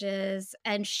messages.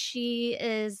 And she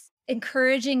is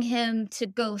encouraging him to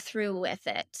go through with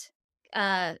it,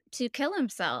 to kill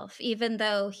himself, even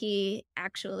though he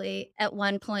actually at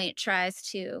one point tries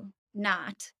to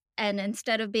not. And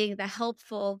instead of being the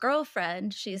helpful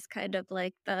girlfriend, she's kind of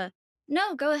like the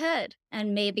no, go ahead.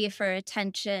 And maybe for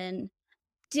attention.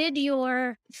 Did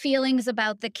your feelings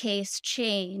about the case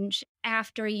change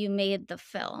after you made the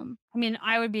film? I mean,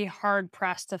 I would be hard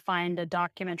pressed to find a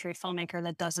documentary filmmaker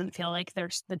that doesn't feel like the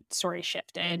story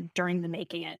shifted during the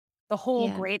making it. The whole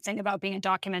Yeah. great thing about being a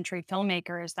documentary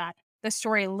filmmaker is that the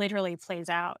story literally plays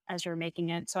out as you're making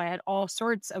it. So I had all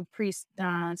sorts of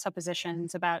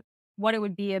suppositions about what it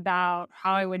would be about,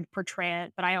 how I would portray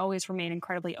it, but I always remain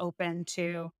incredibly open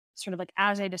to sort of like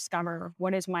as I discover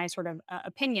what is my sort of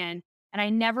opinion. And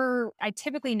I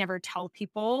typically never tell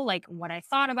people like what I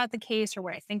thought about the case or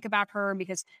what I think about her,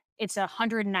 because it's a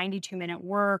 192-minute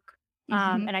work.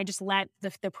 Mhm. And I just let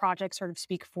the project sort of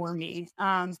speak for me.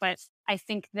 But I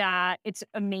think that it's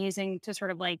amazing to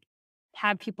sort of like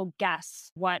have people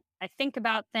guess what I think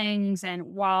about things.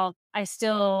 And while I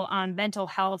still, mental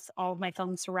health, all of my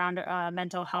films surround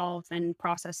mental health and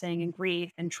processing and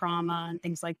grief and trauma and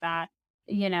things like that.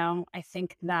 I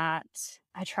think that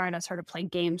I try to sort of play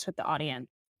games with the audience.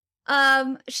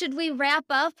 Should we wrap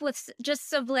up with just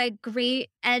some like great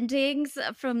endings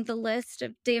from the list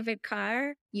of David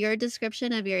Carr? Your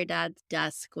description of your dad's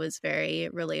desk was very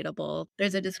relatable.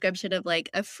 There's a description of like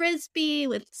a frisbee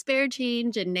with spare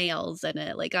change and nails in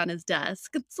it, like on his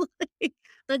desk. It's like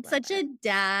that's Love such a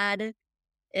dad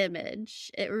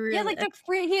image. It Yeah, really like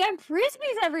he had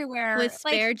frisbees everywhere. with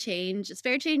Like, spare change.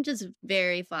 Spare change is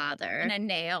very father. And a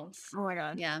nails. oh my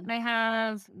God. Yeah. And I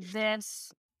have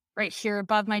this right here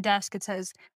above my desk. It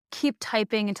says, keep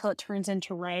typing until it turns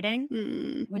into writing,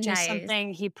 Mm. which Nice. is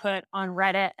something he put on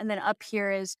Reddit. And then up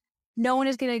here is, no one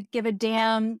is going to give a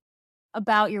damn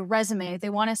about your resume. They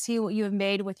want to see what you have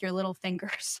made with your little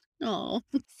fingers. Oh,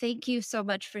 Thank you so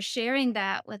much for sharing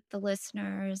that with the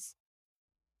listeners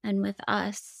and with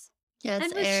us. yes,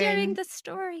 and for sharing Erin. the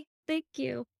story. Thank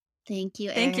you. Thank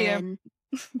you, Thank you. Erin.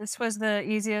 This was the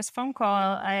easiest phone call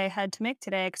I had to make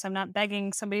today because I'm not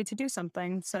begging somebody to do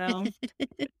something. So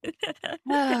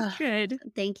Good.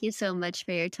 Thank you so much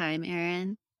for your time,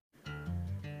 Erin.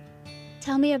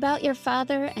 Tell Me About Your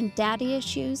Father and Daddy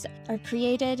Issues are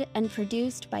created and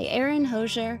produced by Erin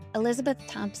Hosier, Elizabeth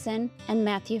Thompson, and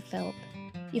Matthew Philp.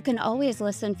 You can always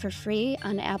listen for free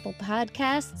on Apple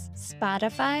Podcasts,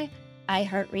 Spotify,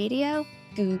 iHeartRadio,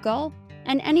 Google,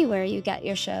 and anywhere you get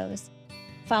your shows.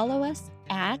 Follow us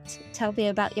at Tell Me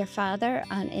About Your Father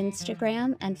on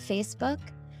Instagram and Facebook.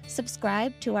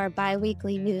 Subscribe to our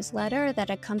bi-weekly newsletter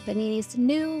that accompanies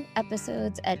new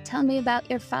episodes at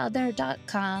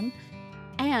tellmeaboutyourfather.com.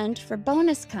 And for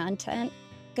bonus content,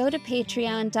 go to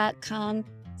patreon.com/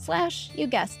 you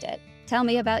guessed it, Tell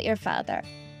Me About Your Father,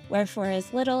 where for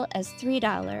as little as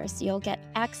 $3, you'll get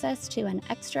access to an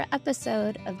extra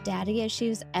episode of Daddy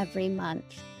Issues every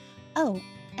month. Oh,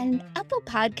 and Apple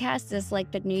Podcasts is like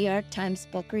the New York Times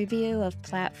book review of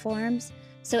platforms.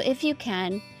 So if you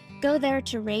can, go there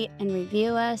to rate and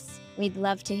review us. We'd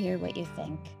love to hear what you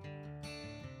think.